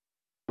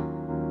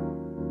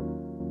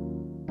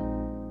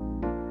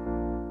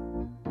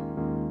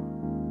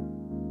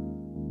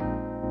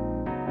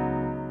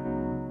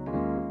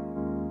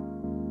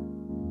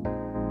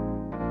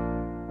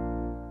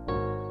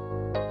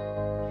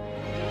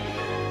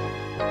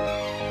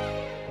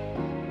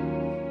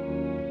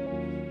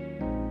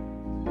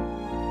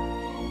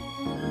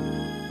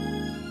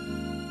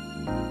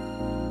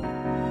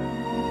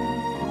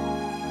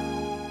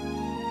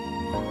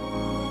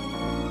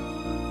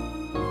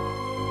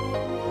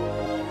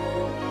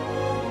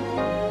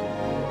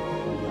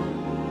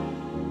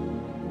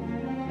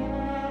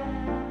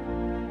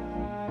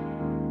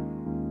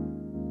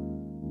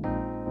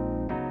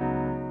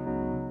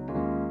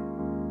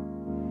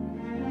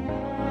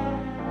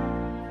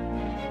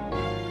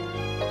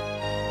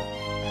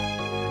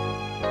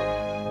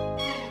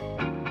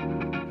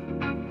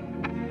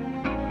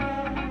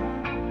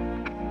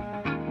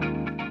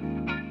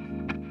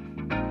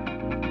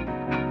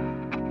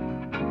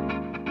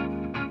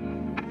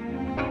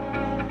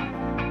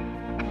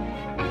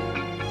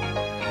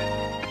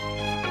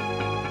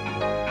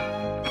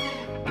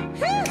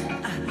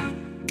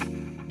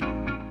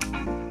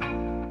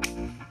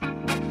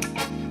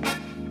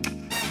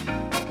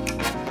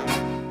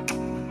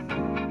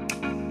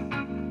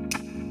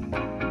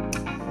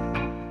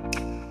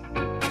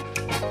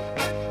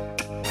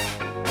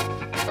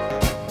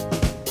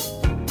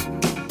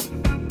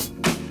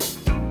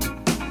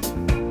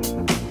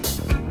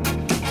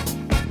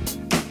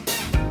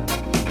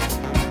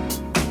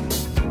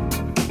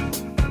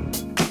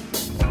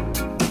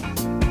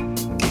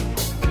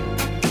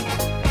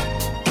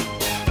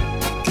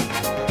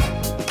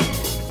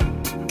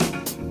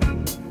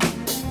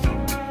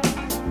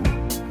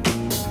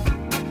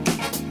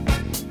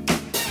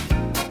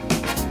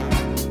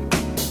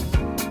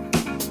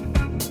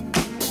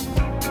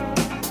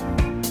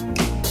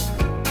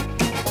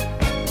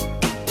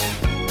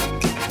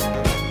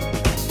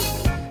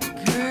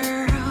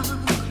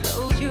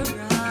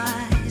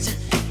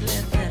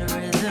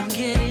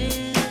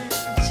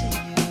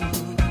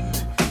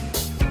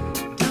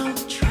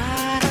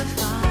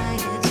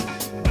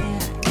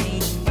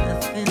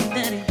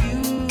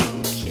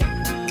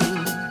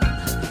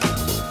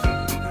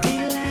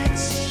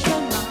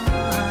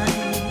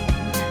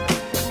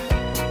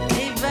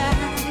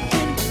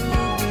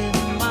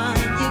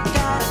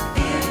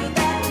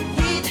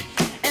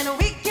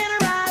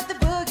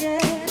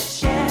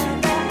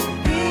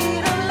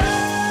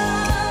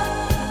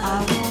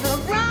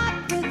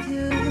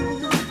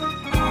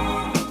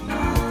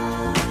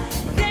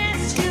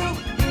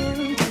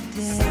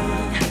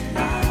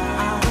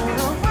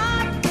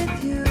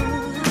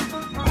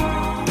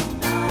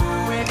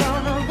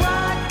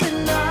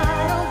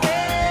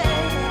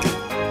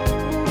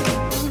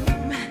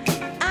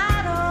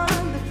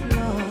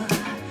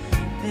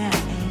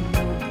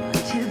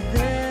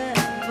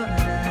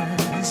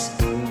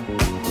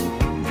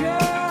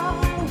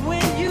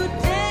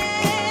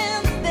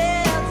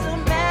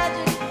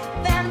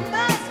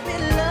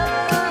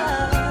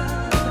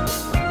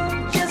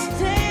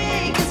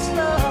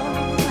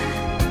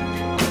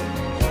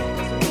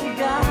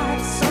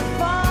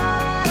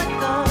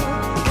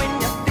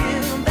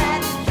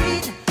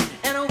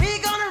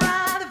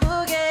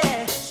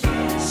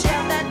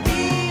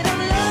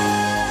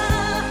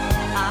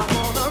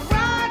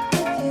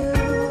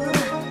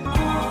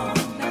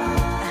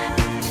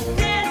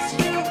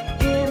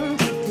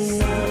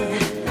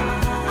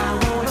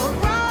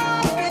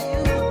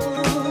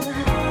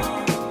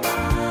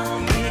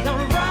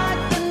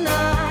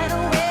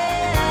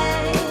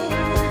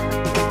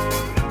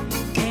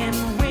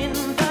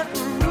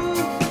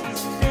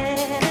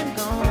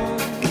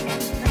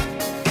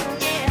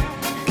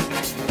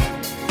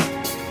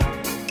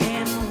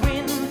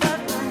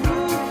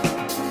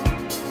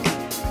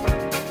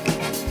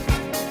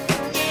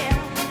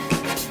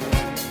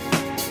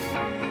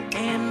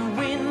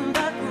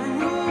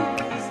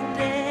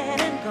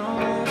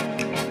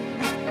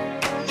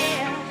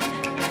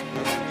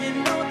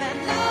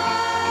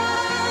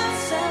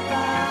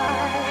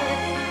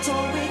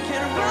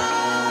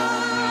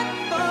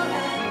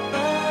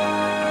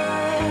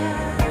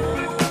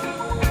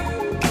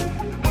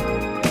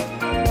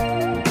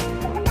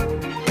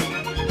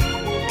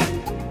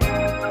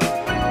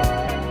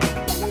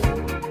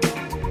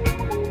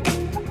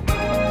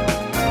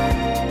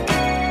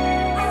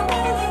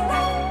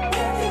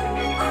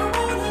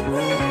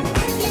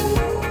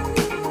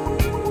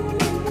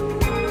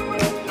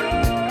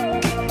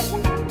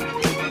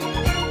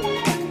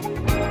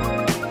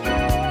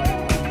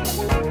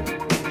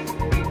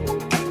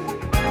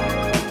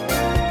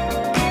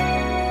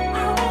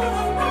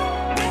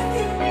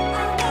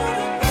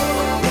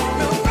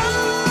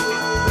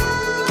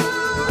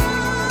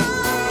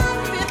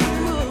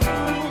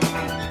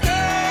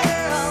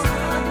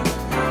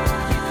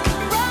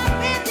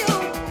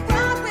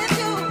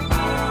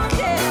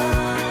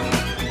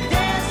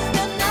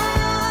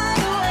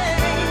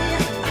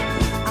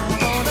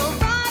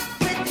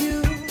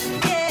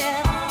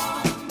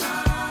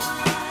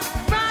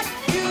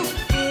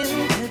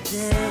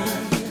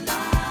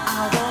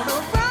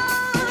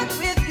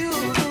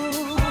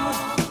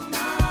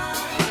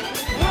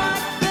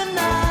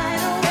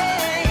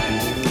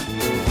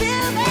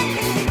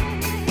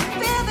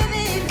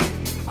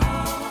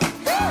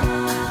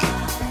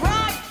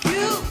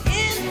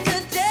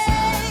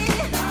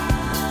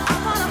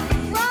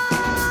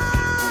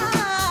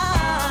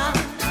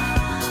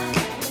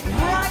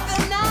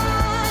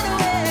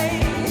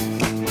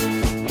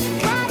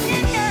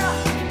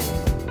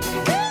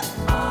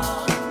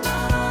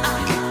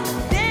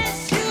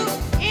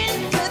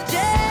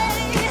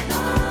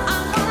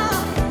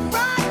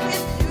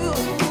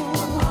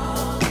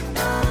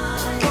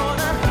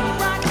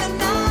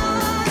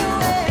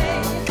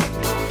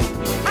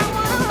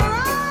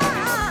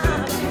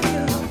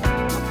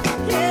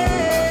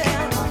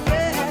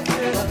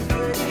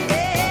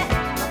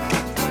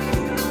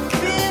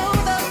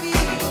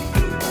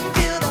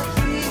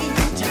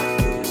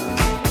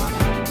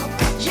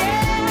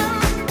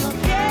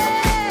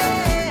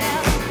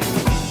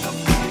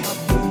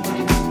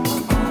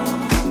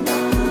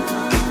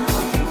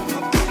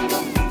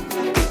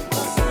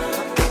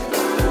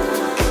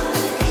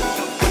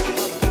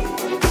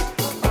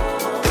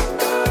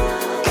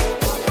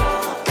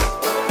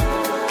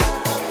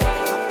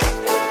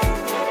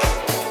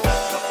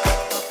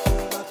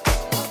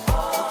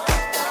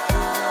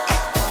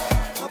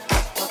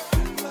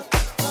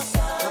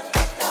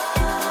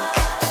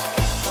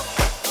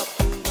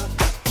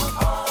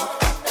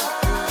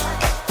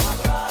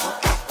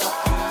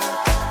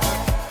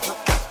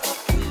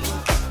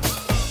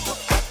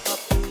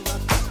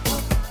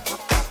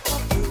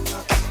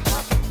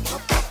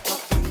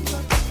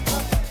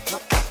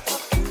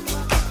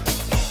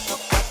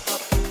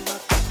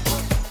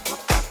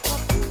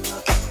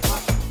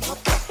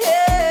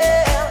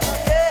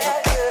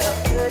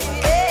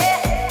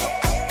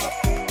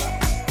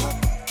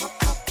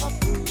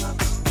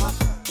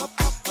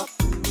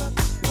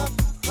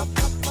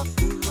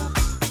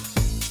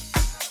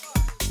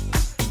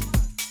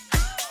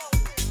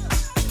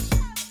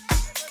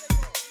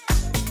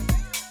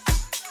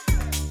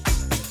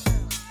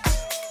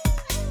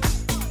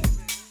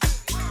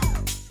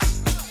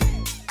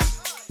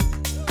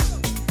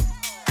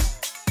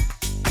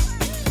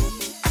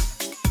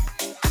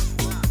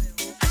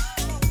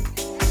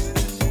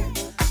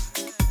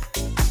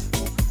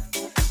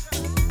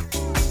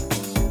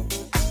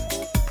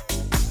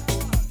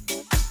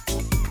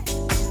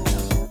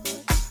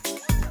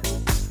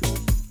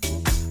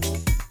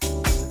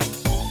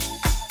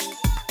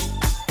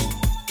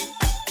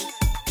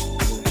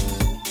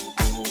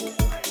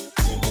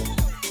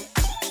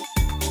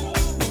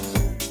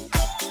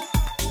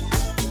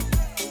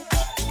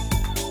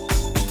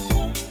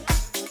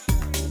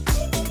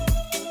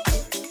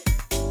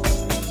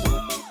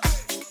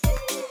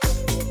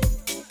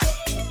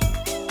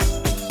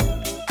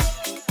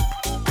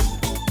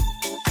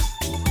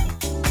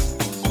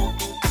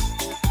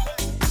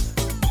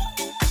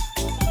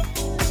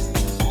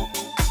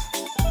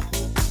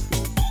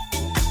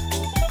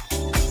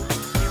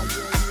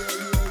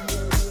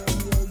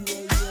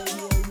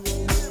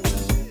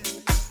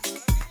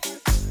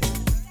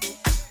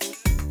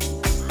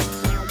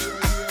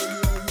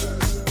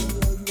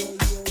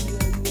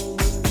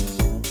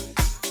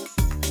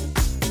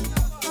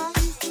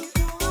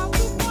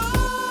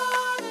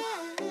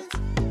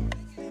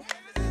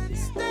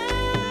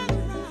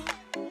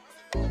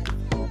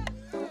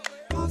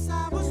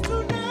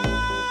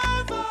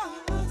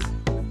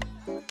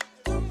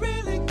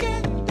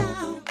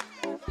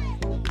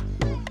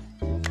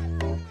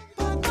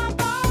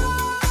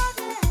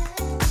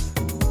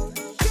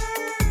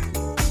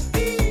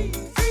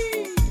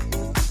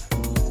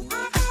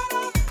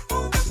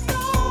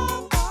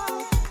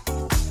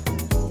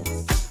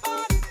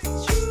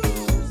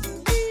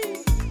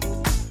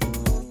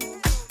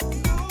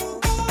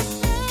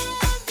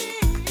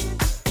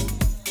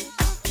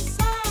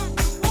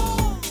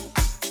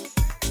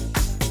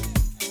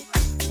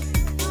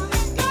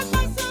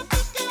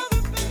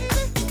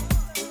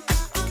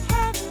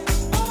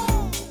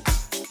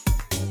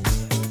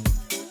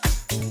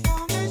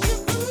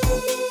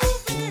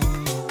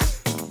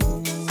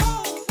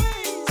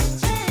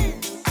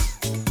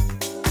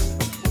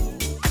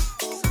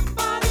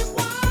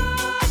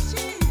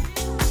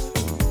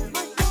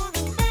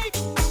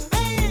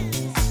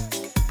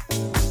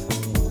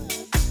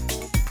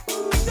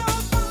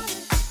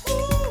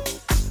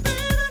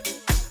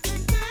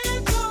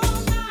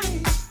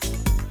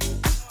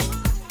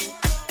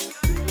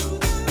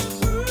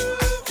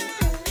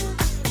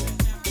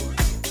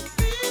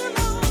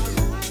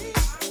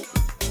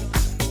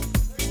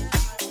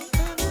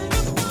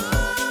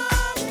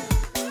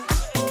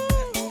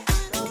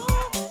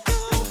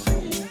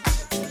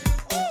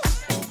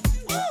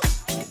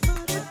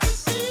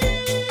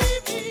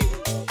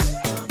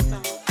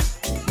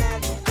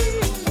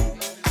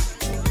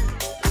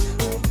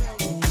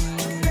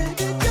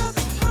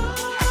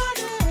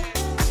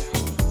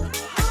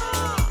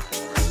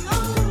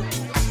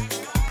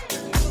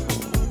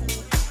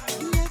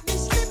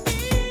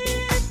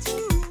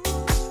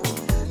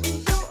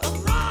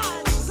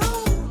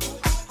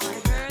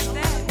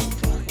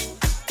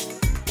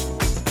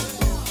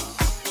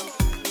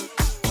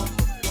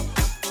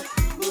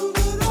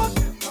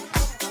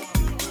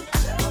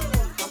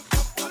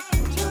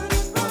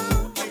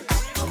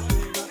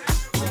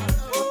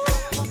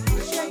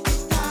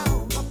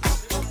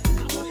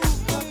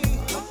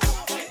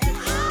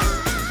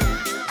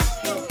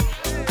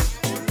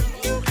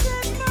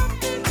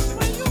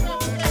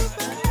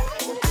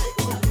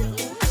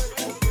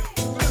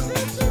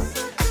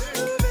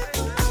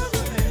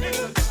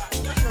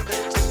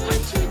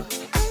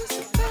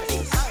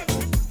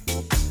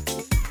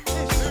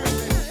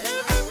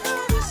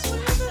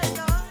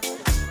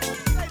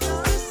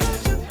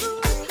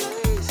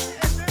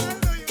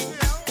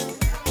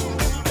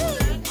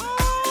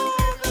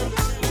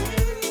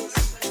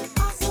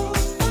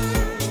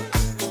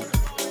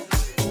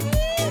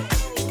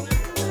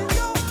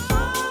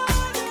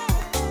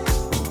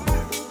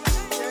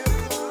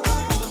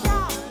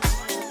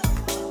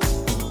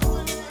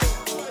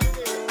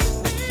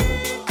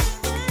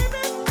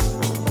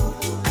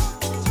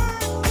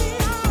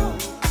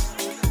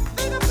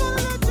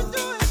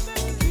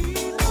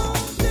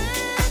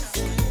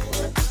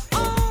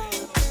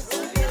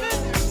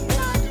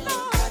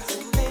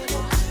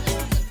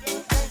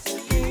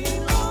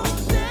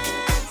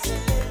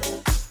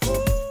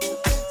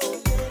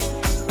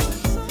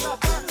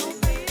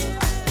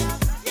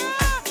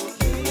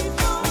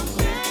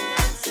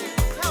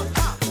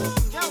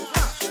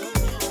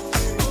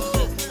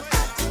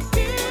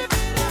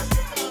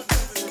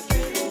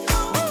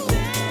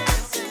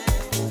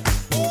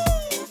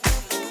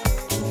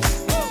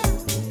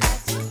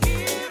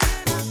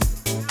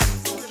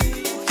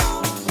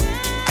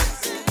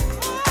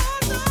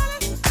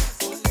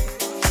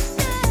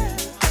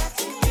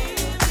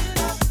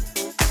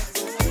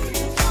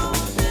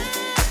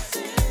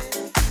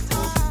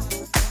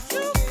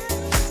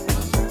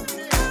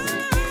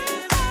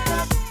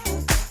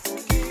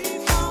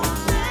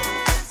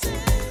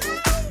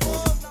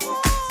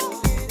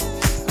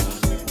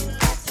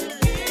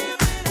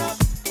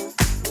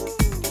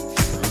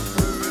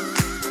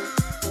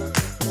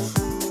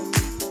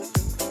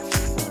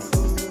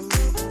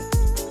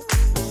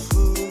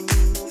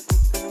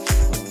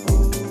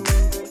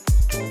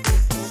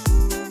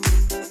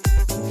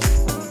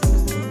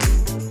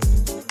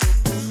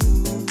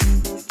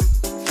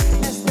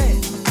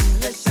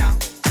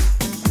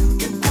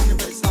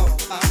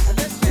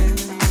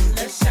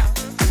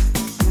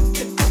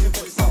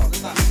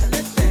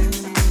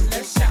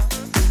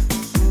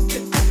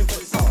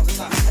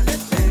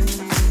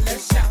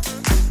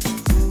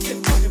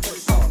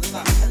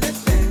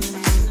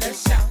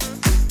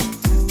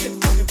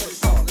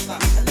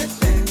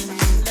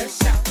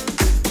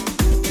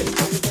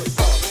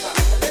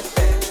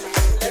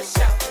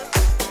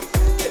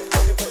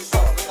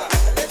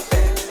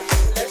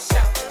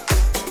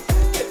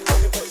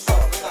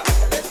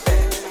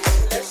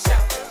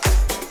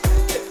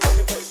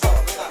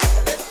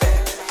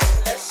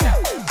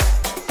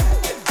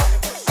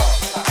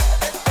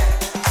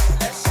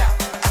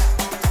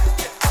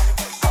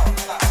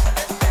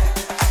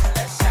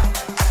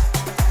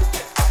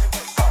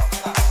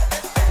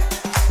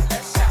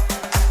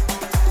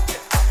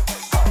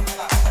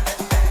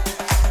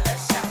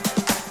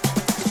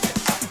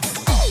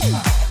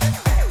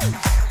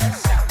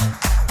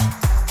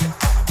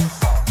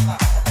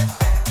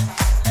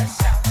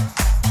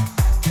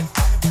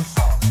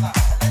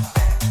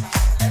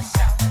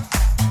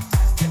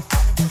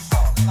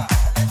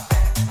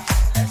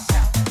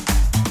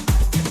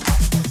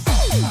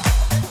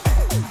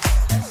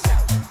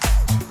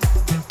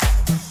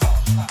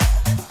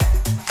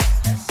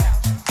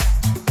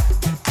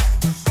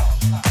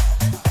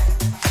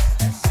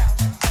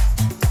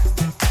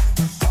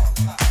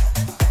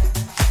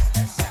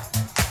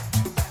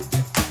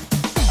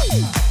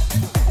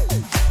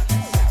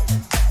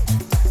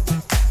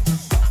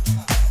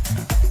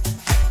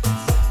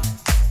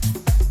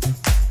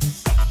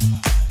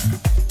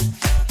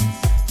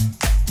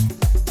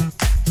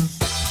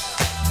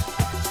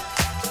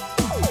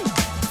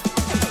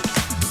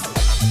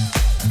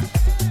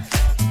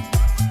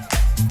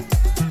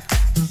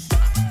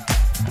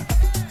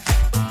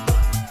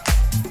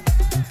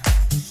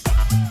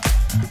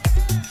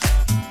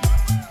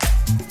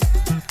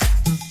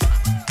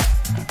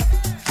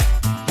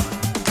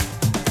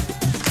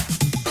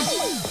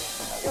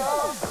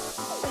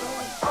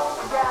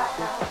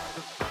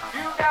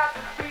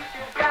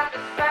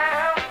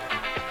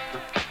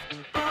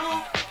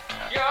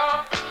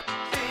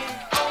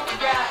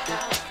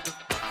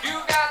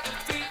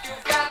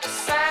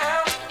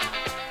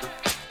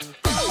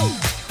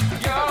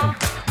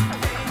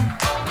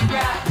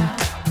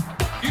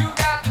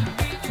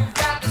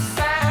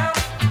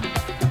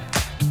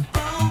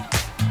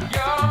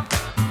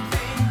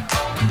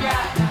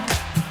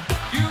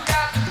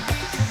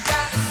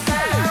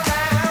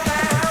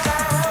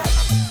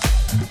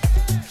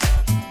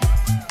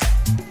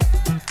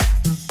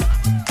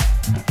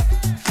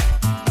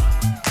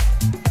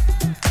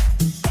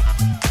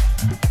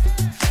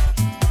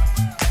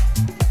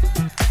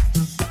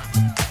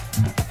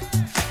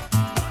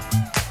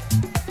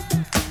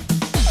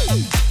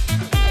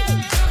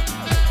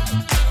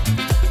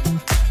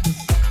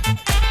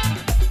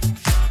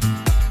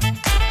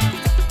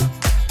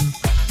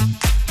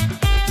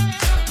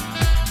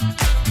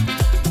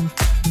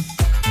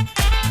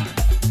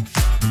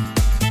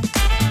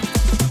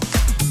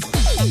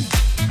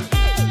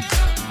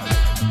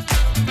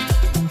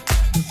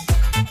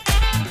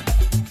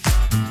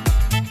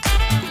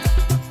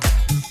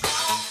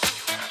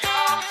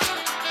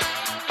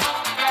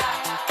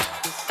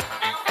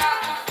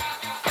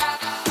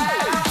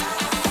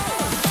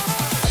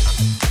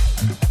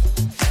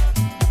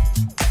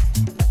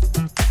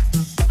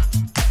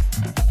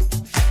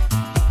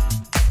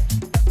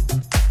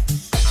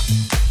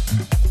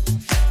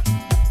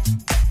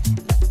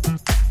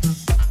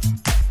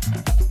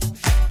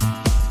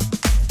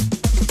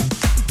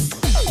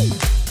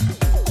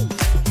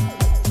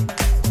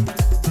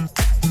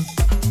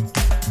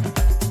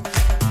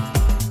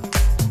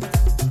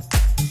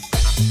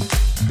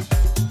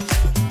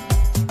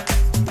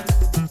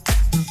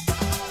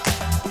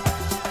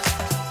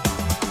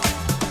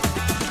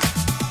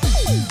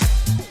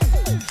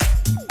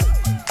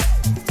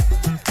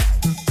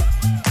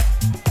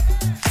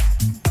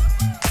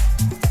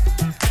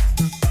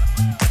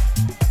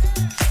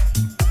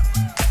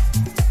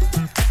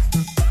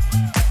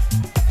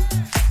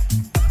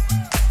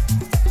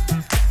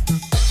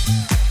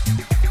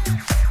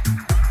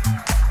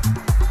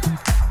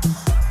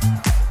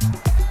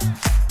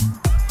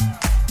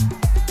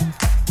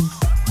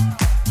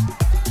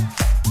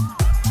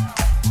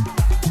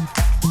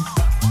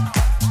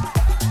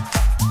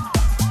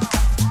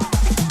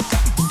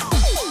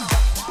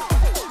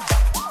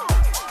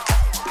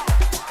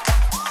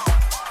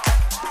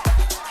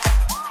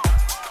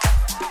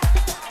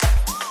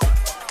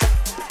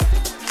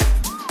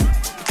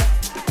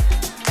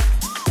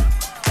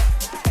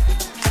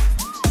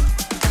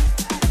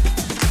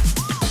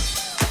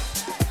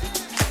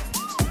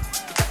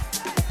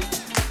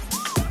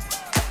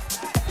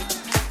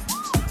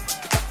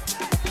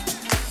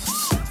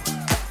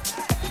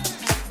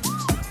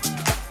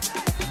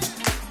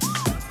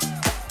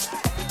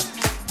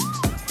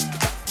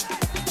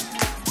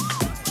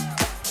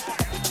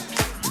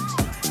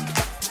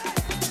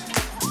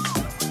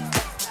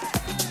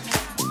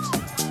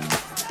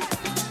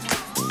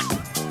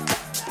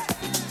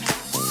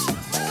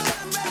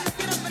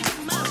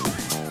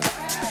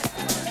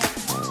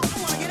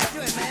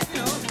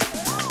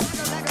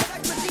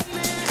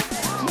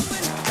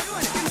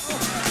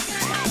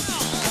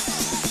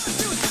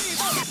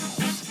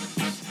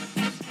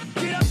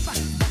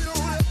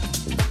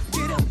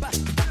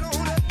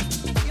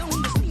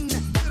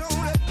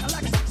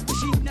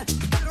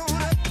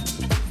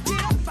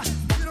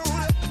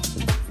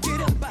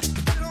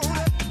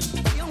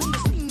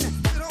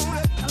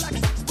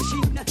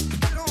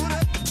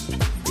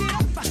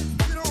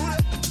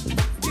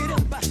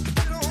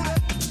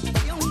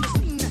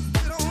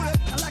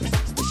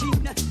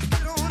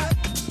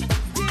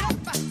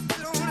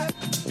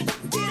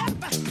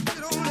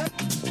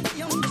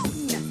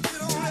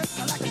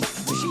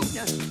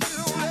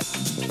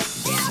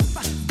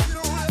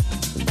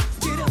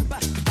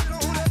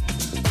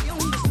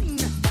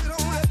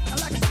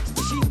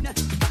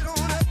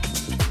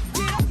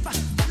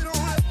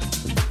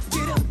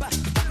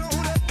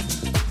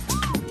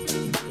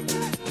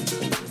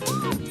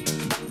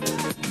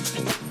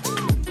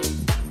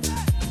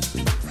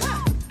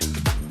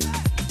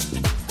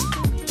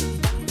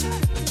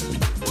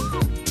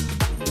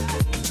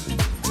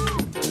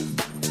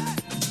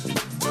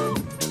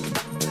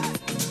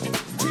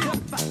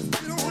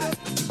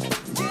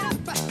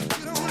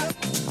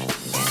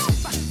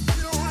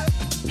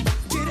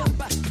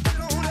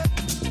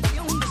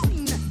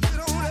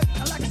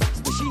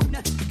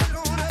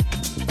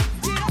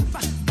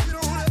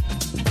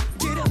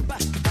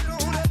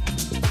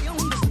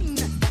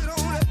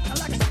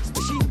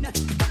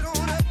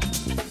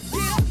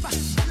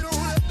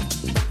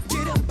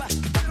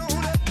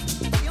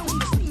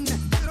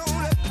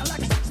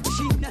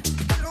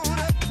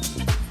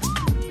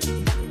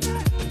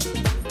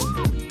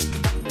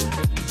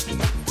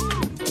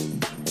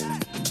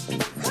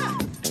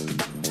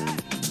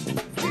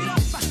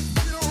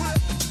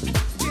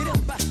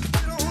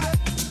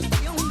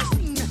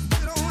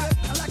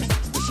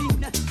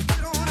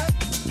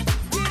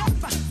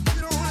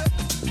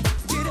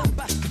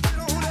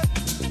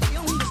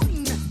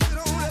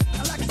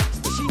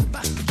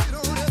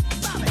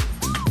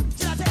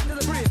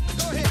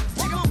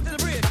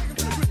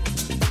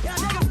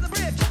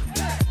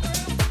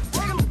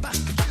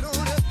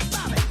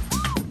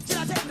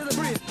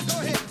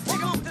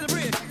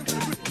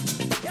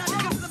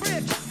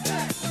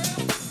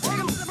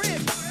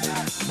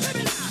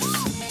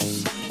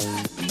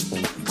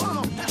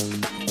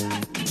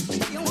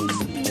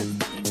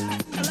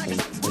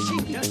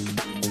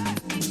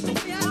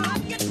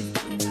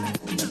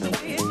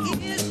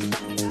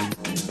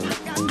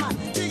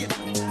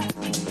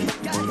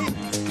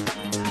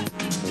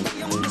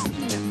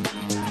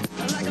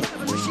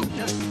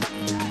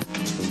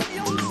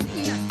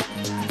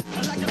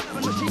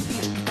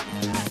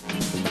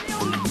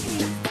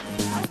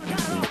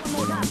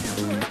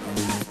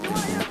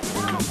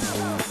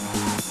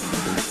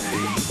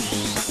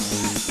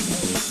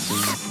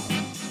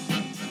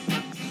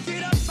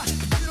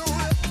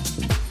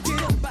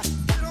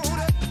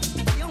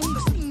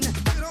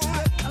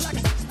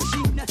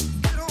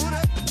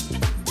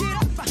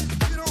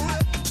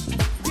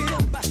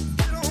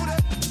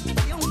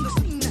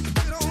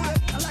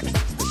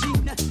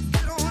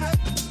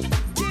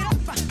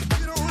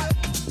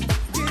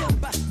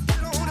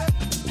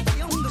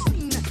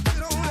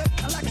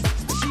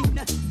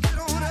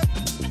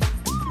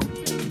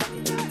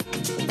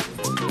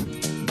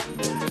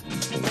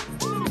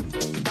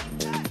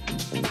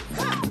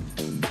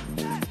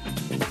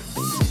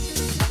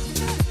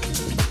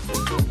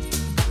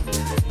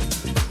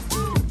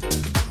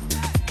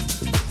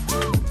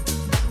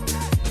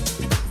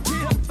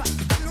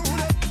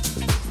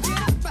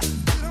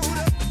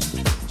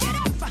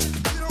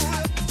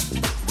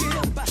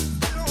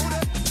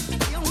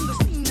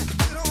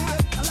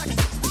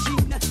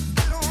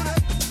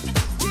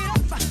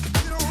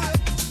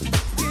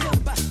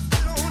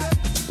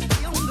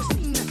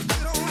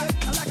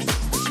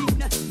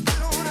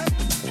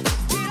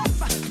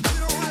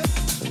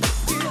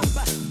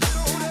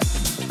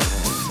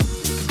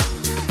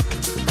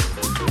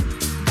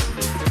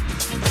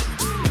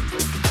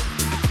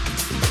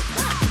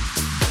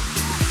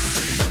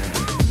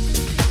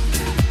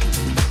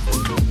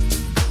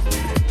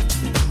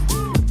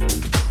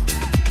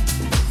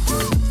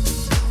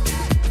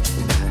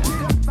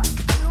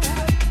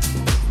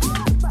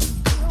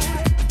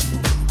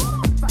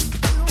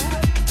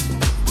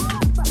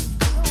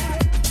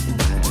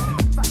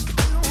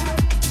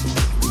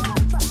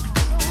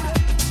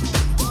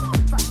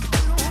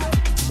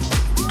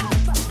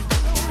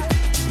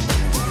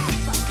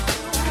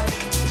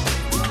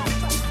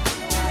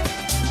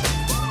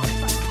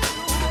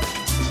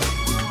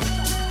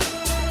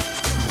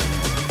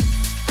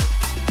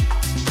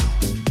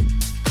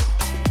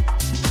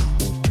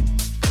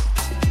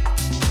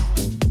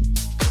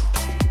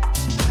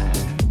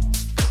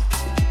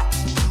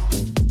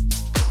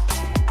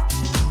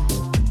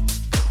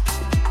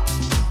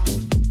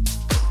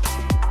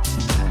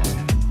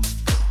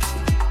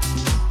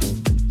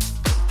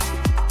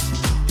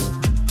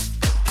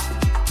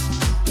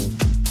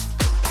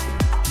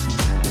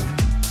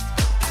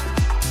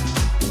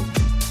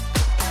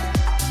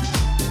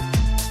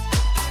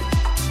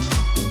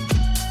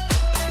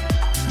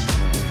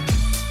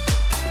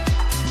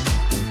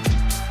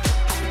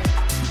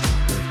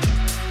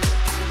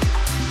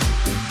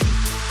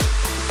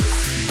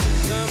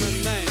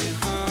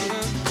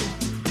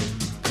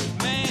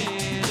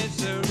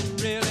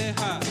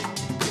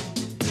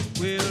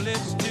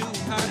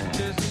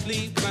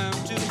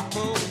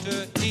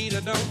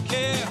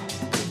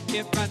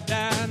if I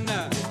die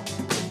now.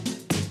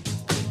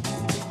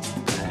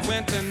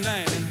 Winter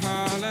night in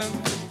Harlem,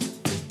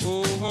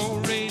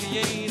 oh,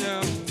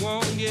 radiator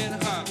won't get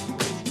hot.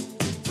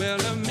 Well,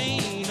 the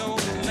mean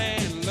old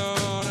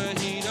landlord,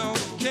 he don't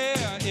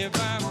care if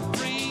I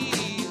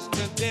freeze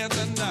to death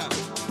or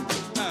not.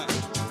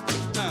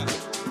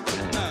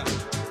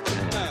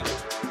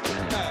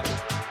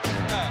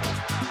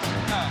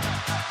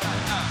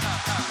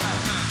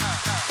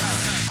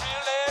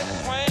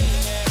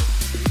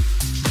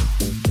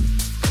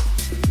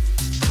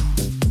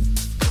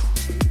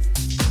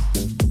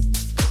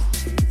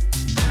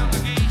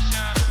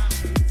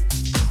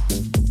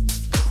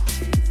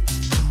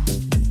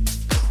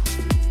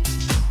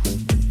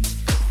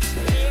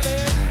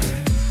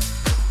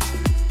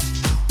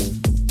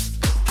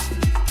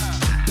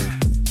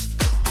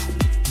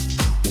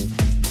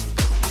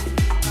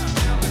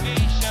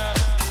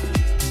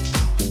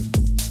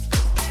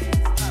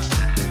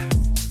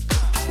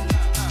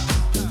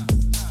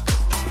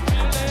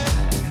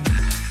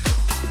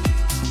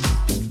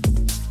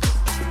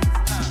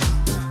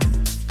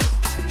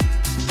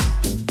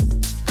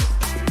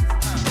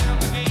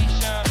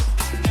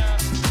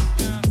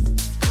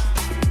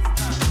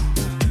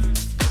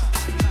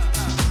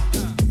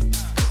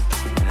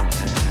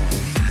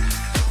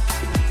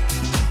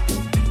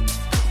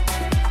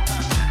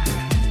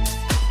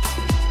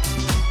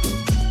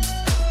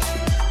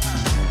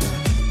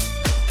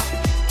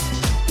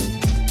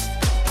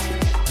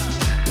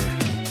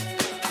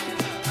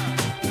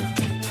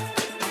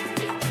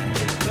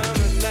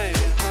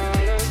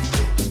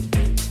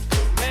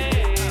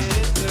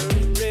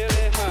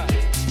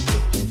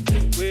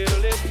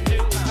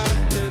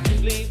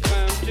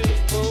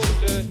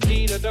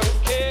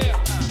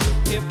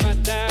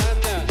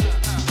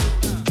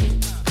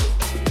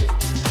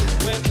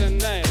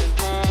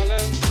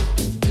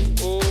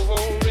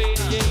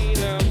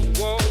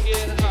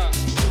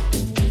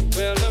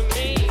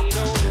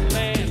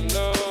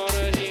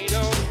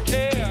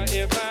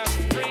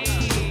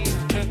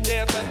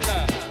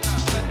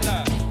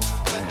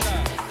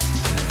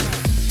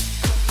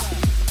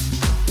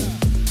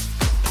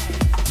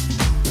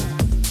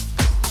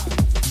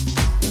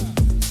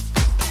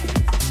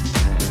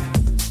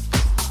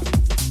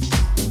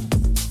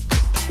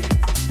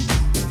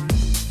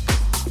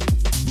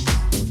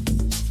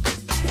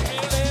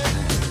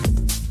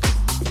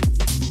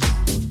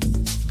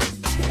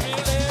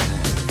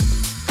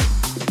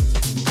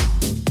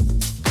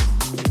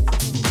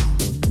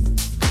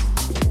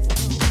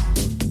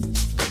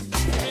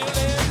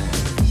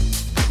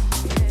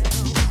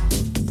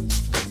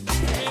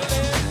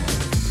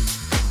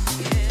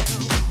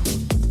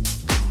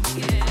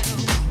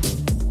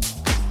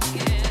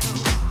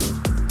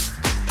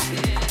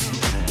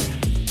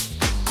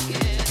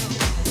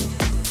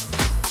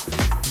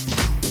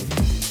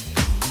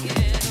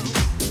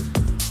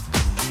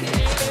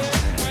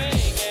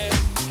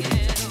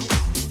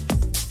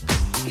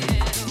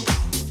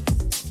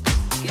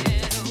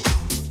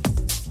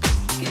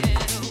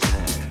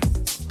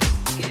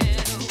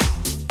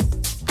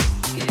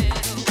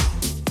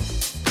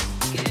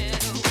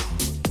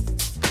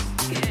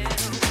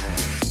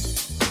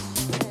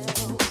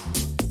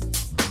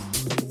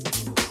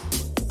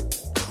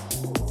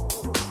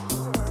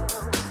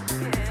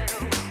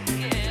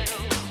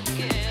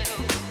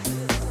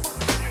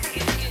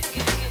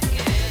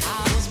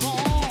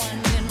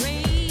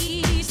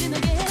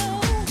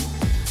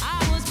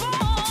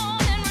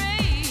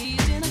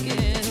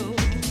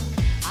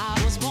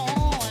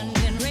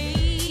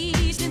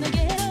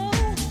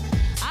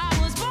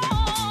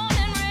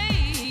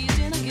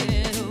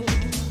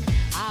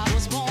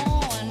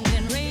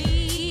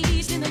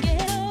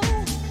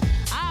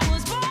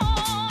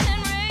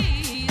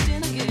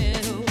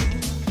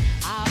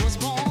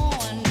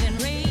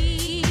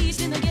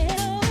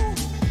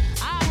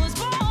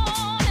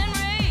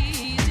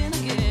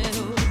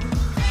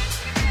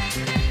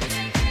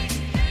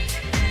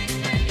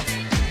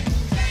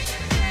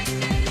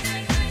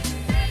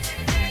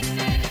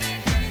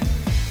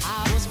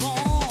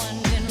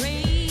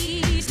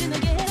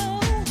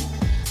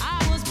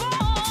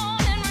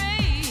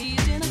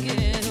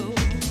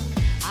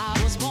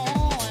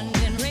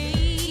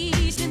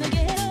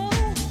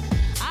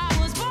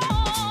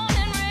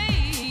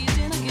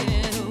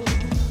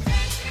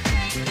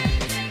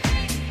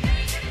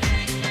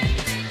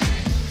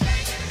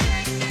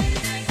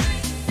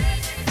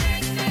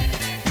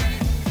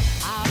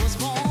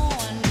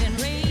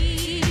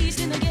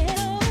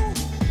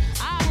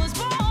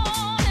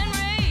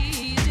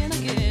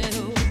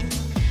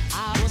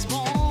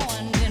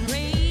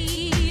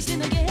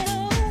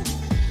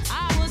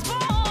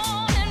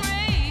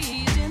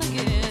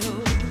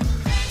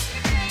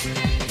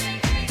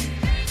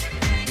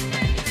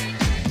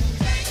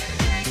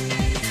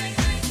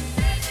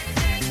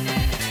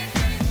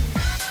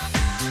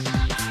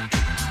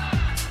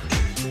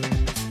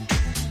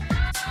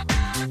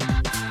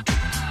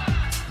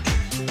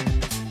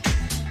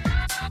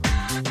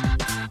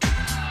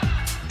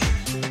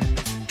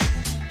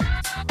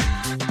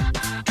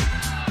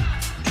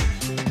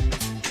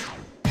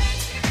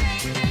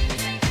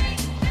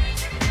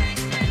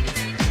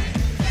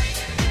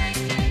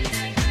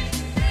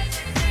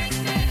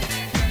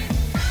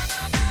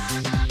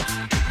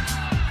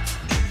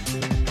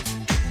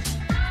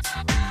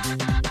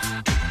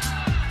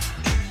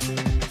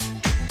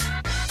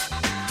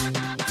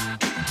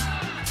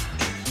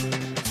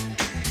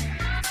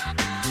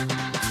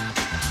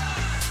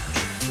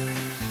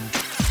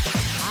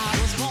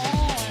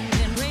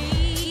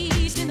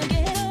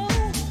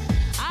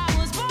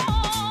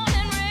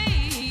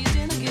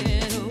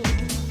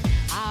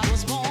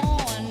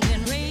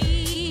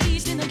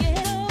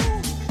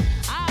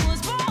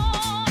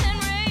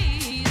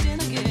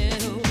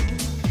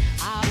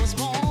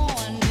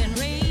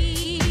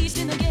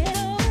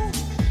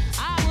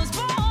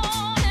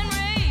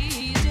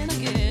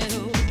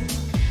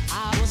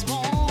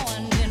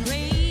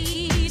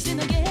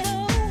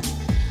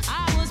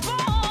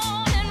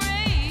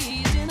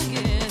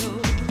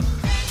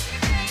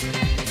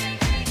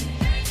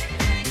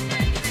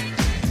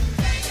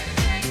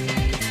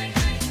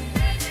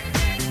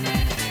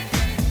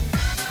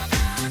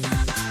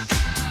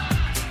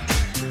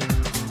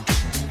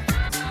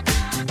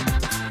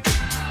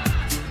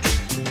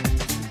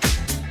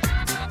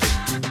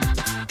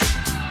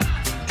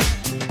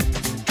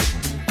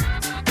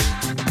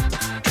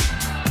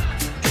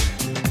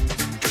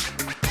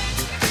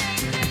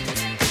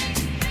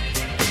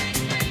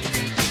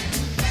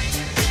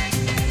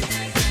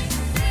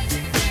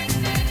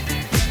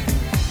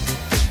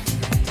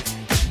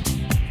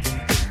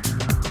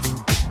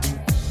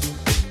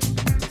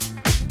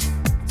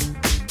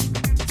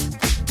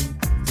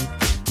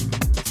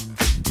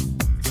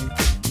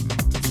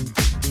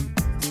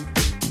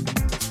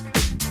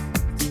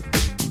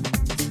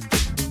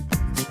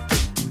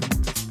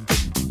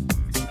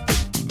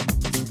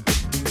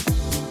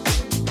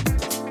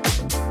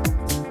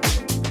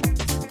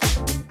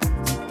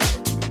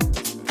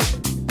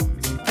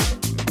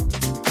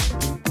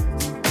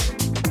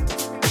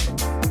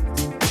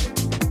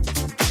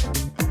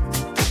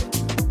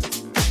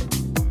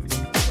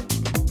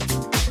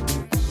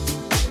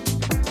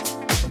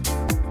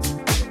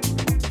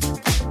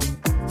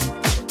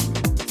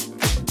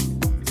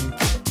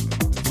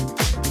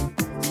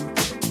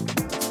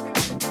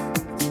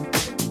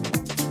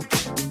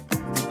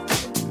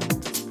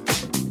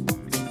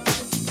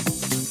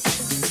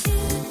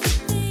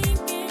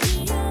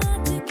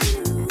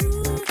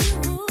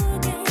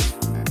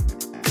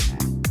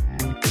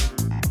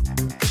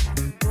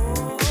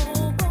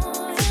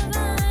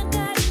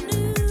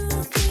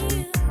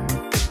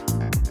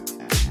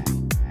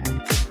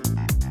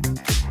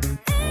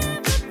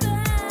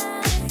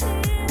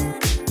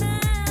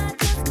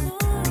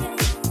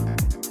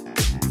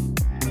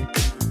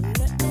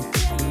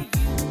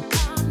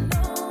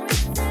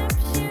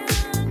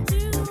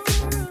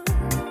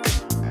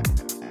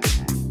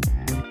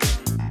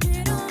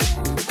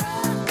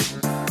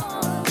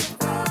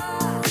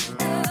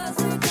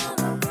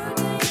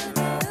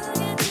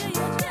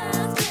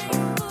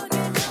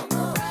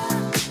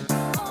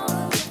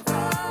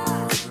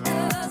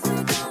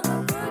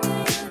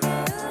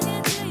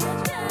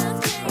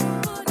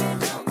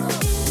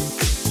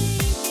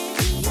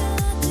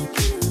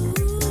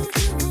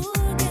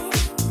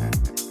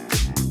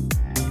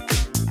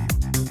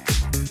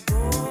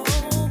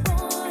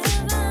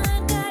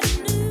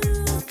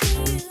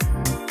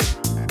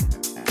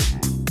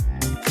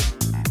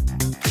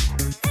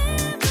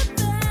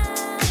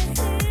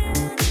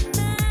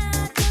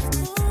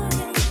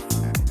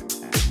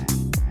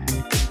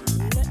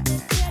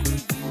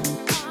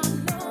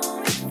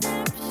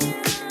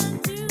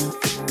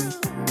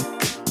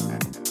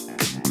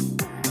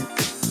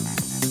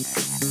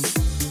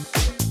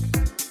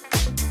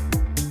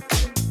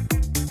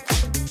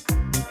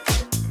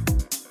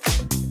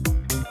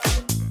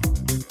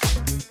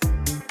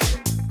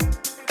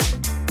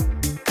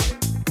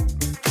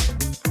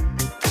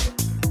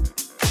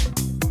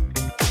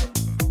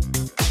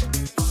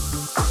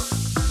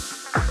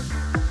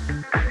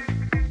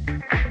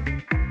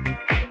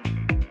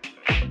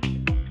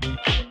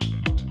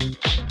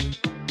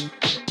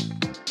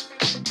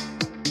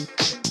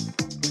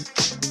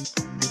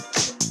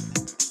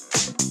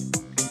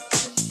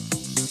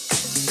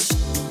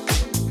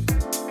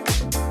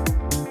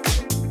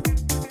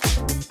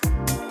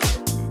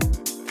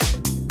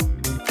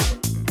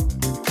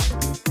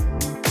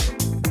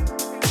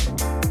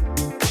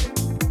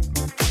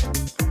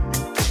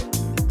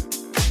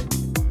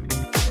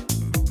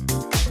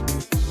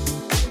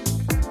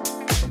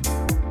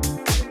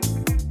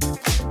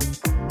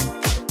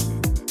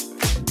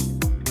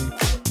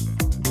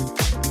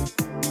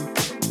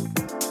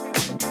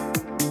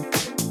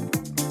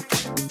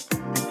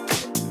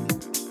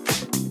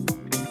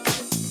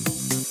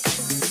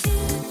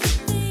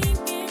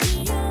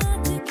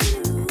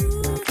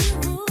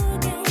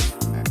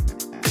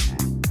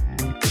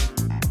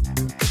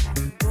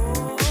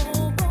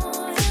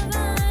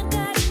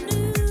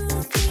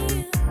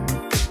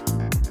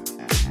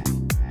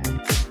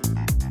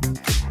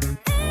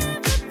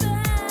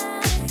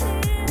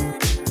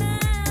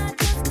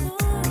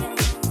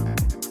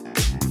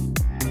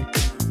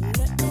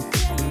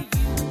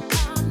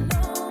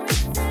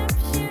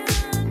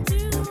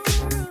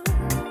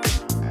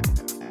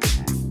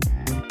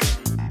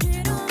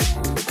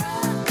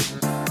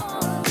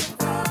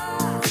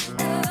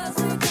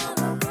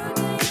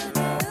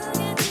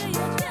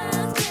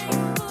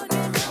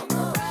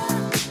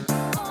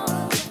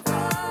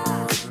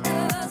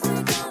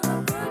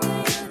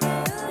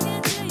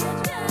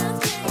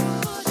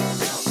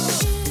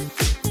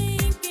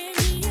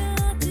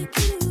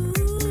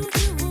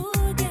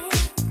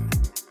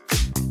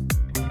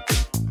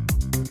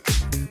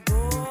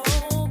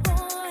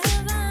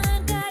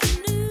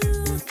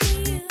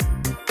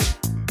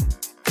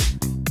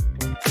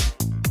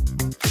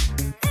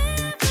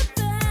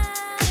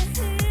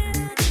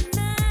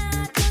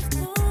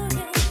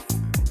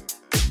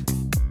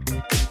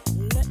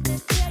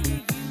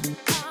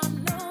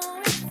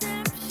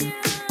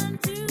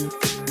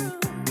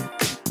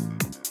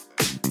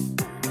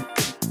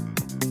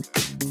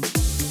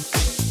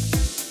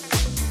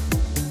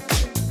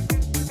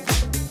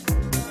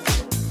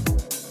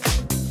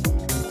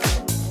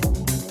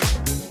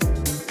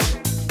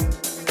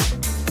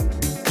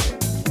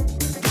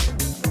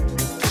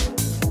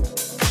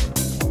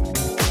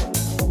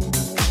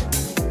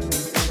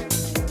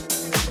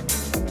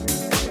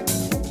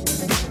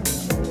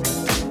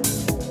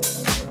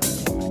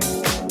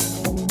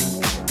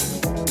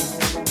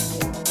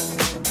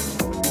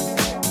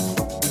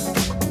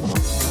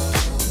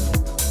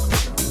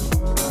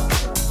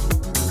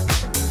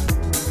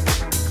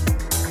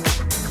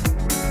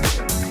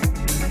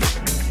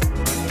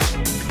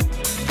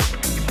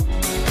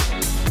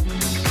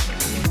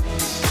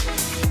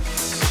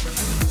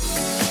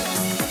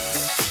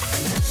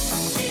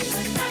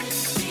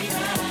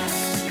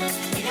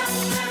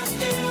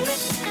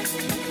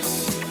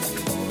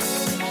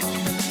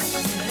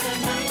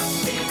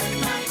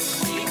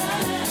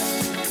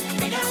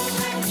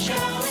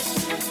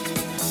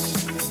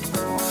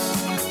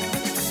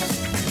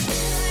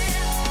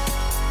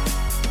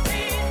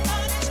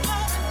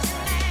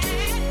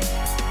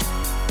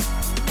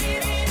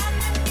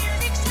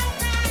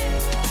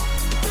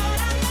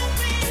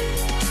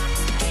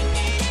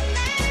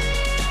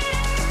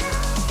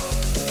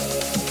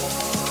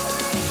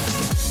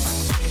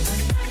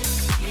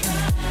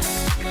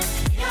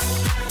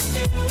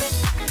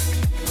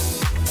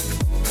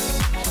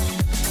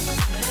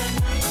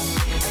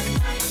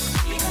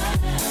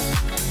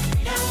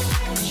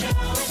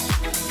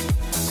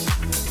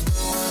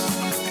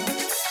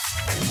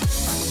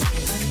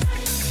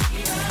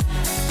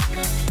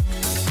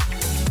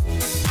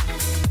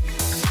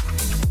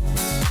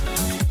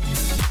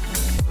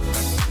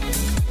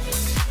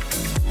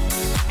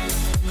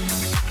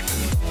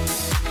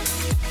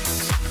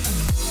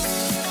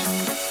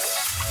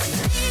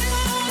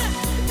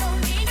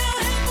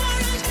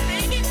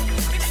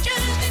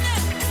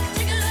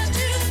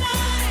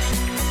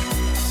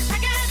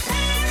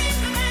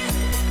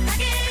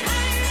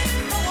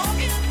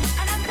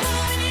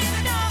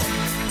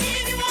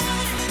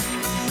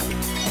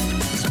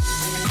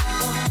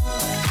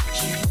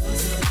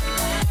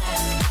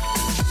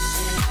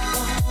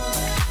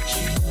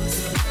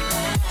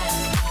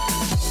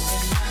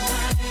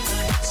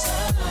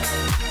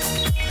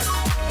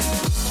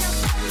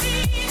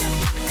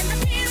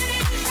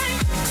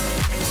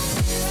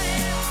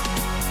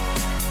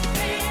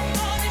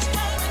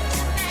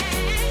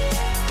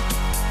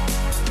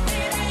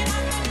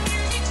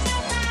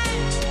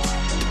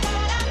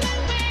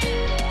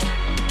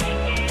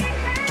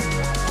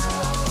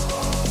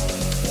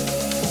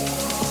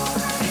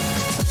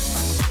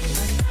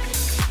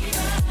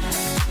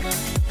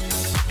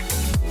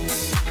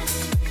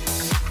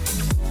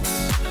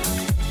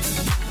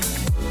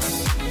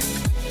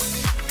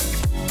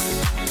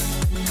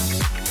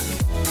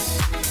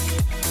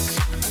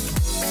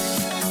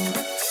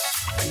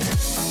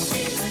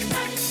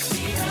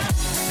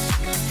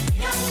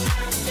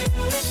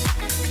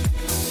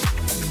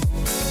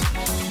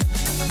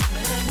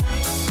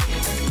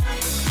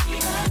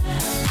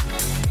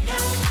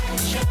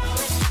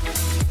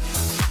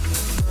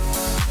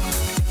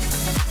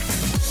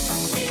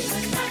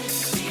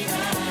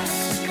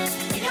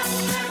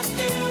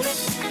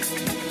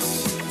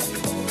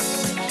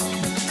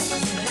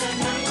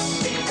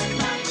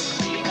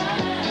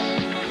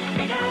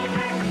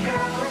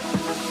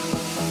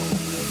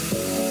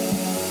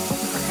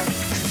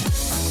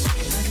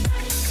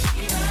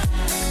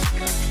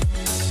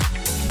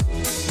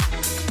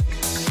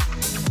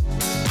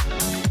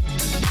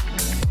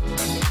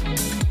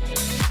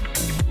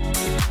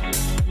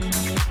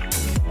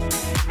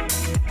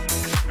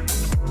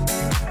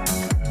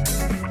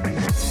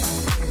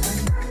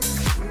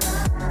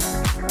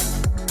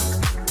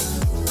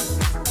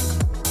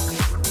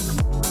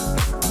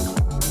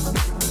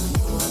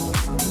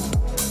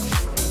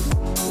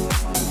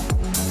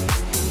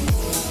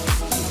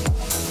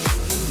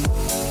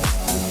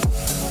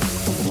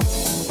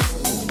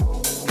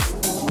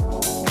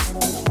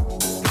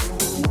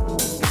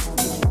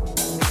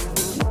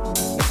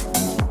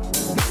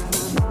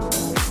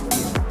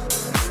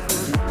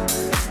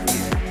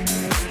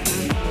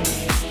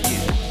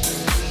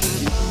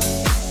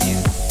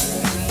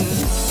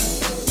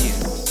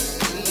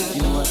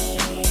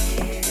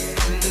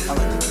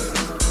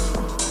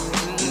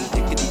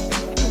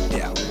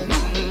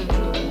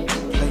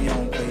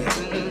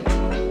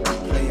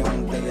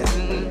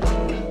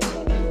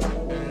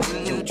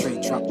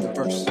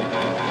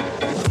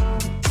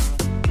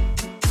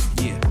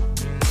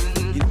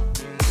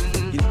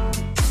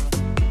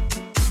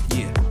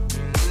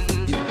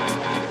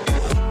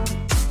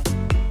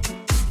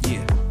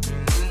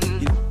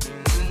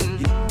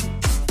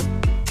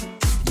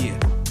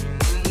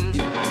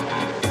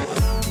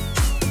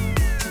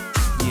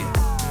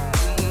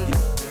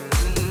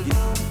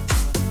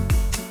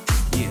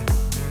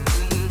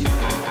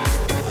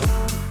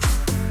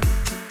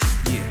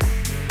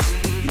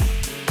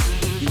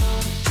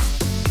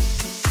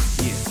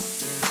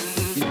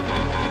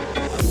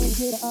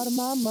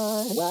 my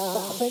mind.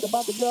 I think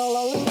about the girl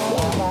all the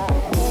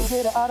time. Can't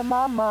get her out of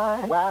my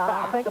mind.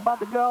 I think about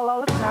the girl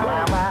all the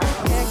time.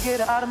 Can't get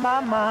her out of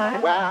my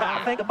mind.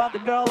 I think about the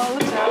girl all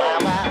the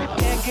time.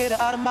 Can't get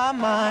her out of my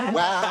mind.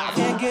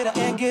 Can't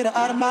get her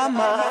out of my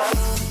mind.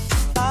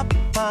 My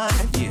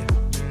mind, yeah.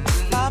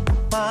 My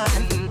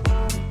mind,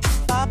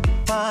 my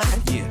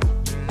mind, yeah.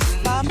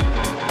 My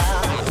mind,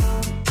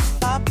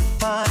 my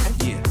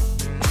mind, yeah.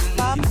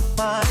 My mind,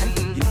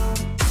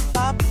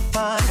 my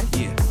mind,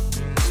 yeah.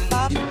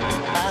 My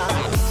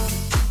mind,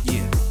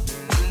 yeah.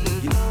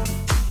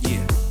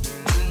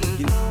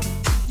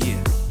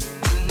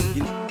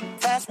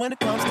 Fast when it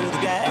comes to the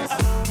gas.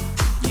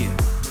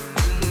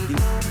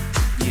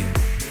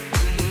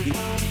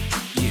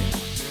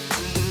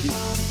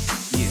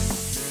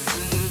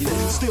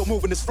 Still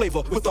moving this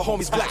flavor with the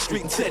homies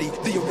Blackstreet and Teddy,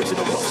 the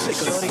original rough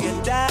shakers. Shorty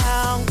get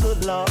down,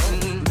 good lord.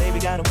 Baby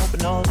got him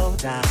open all over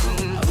town.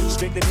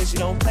 Strictly this, you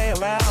don't play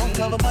around.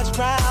 Cover much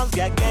ground,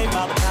 got game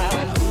all the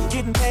time.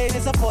 Getting paid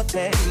is a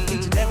forte,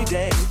 each and every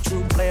day.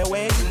 True play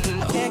away.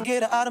 I can't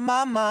get her out of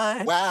my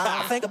mind.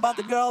 I think about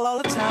the girl all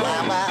the time.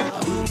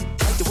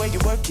 Like the way you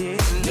work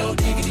it, no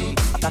diggity.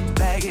 I got to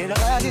bag it up.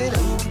 I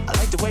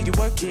like the way you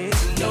work it,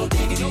 no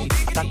diggity.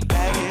 I got to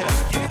bag it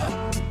up.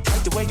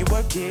 The way you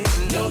work it,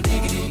 no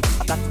diggity.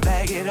 I got to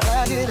bag it up.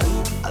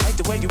 I like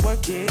the way you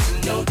work it,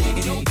 no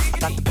diggity. I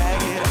got to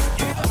bag it up.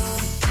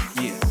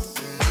 Yeah.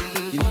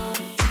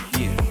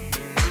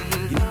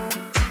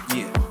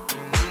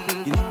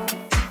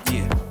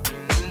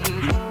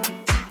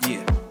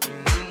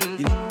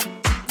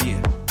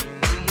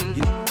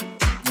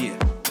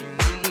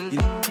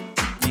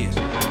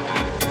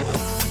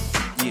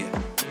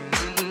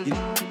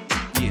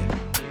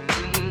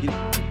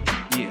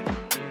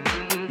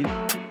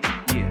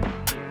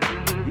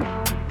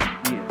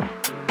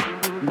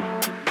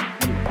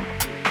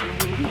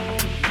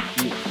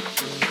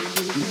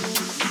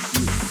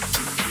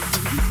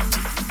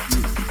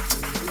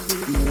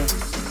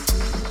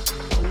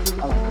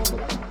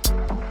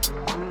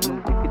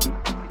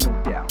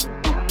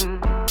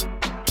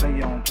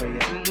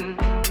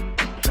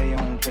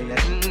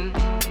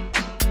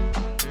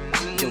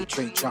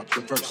 Drop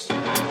the verse.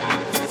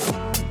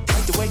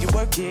 Like the way you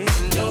work it,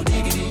 no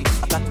diggity.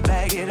 I got to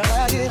bag it up.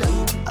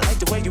 I like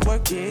the way you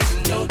work it,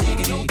 no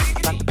diggity.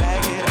 I got to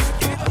bag it up.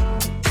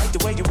 Like the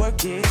way you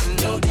work it,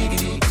 no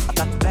diggity. I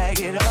got to bag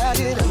it up.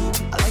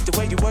 I like the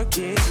way you work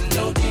it,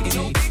 no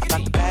diggity. I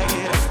got to bag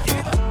it up.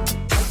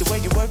 Like the way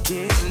you work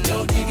it,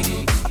 no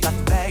diggity. I got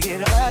to bag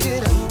it up.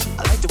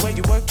 I like the way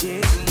you work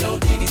it, no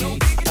diggity.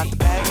 I got to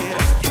bag it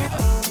up.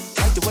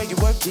 Like the way you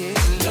work it,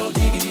 no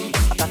diggity.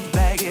 I got to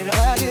bag it up.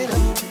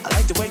 I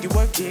like the way you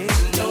work it,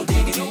 no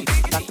diggity.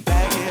 Got to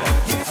bag it up.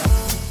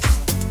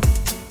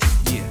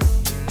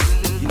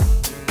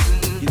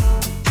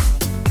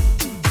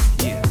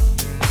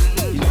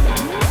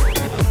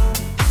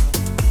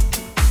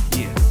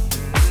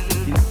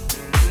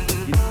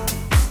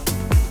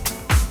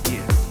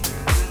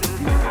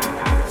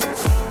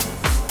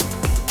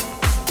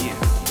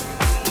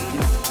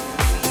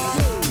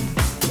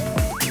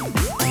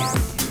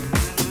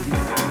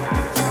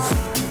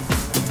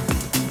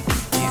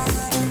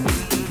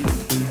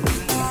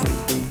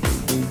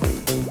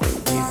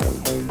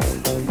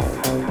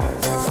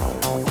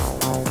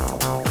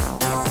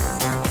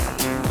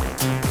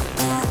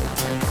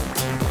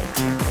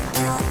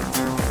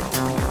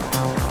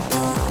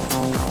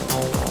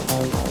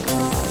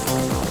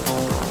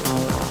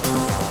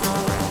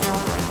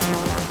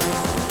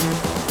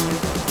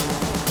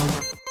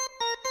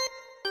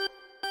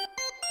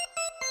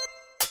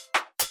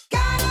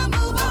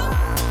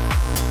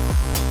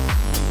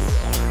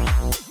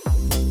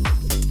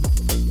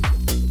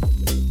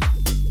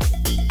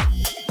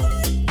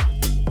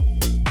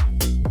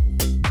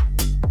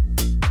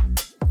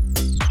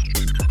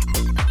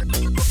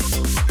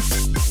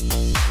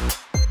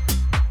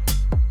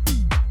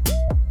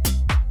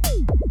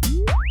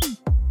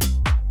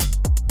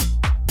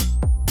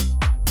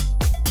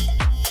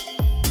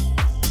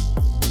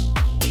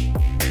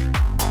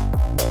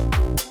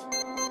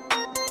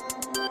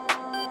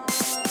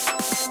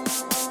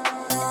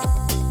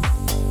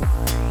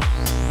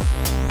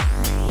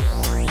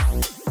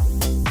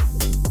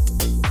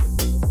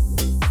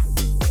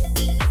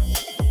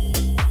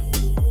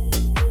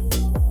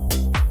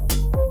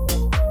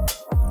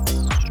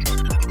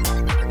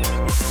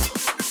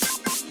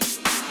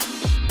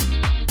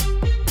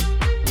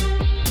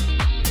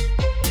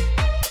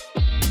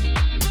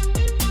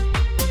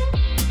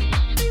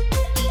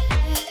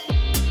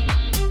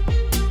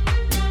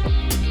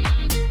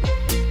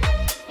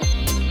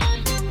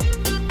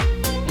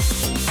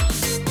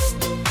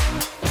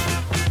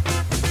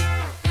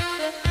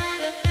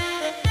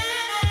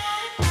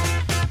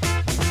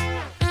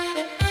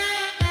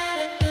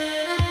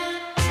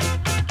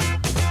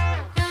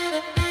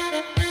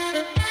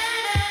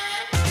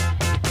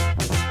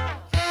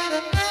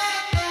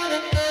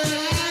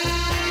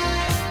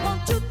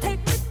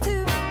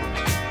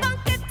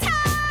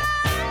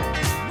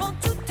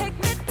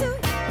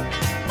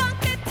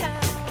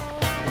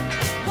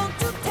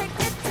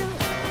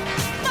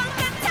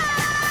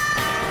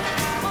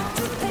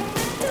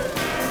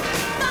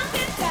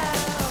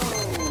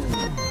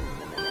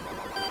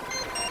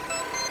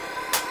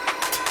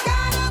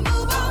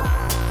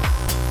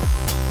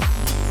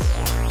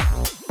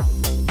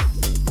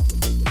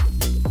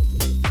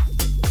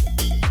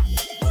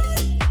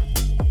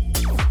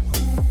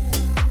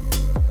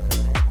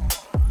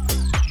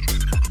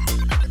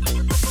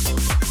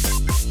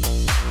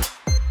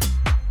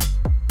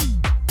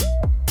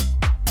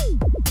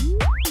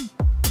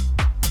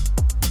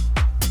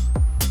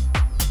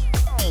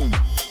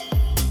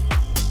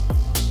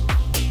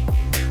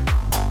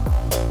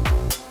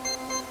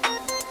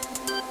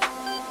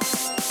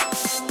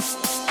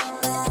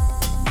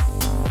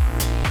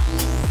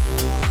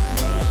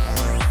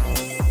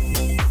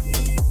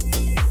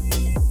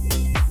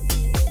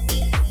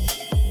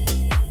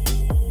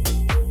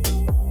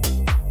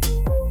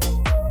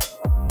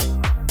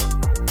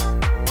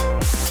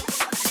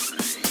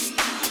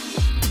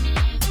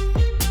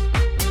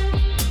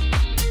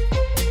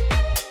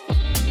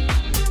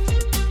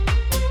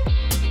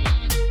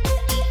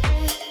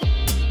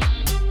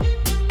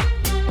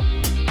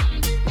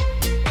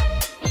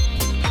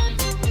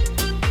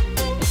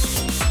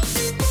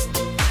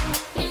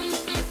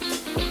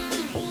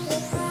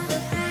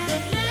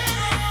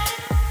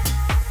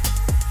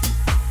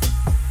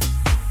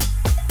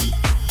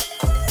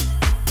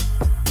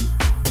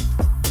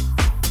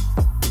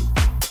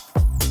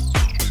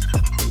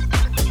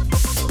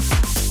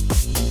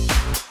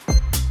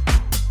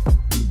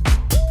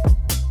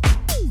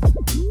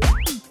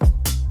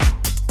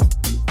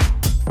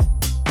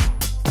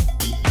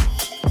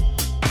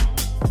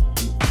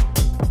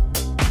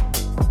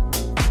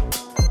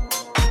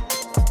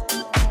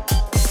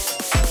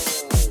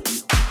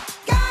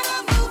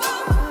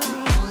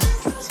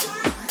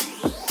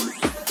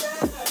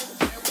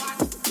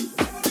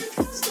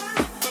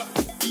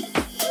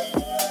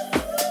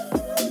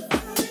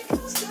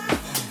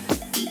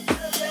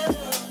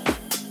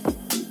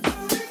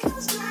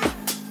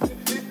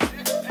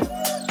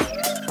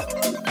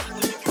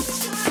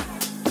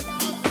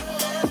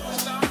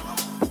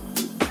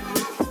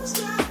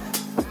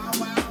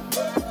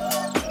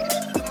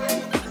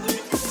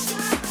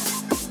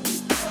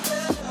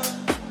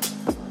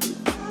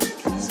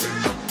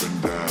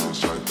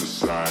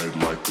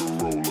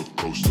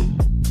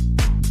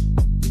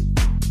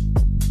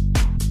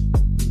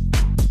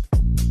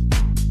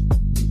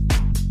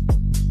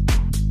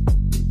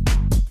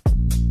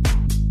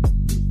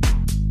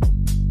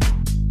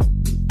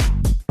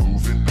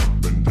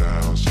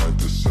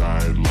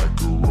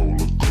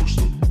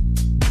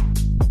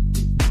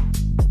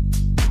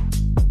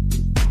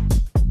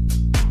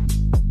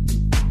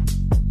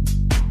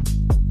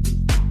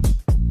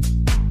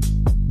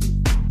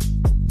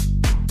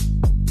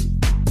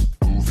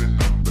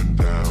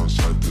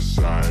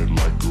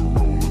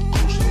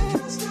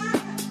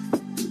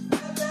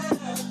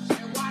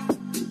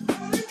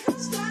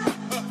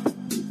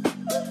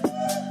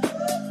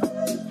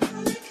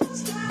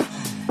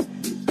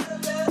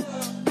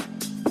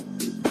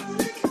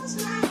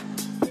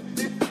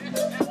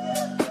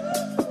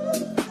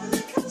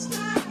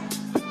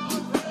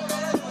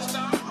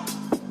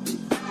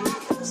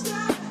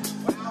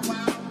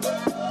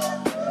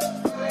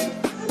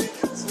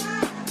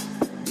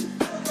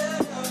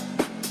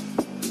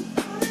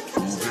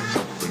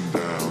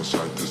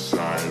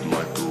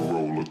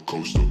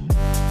 coaster.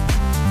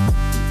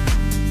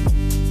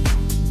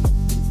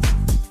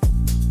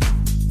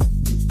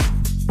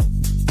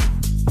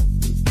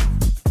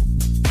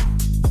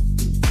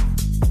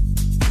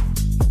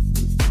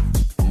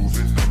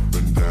 Moving up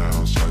and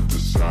down, side to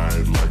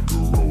side like a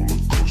roller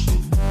coaster.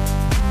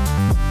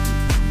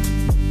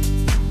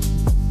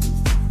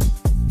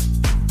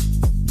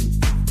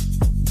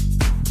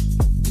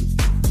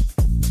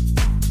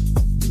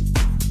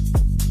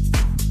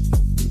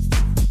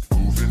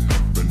 Moving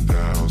up and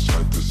down,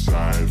 side to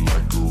side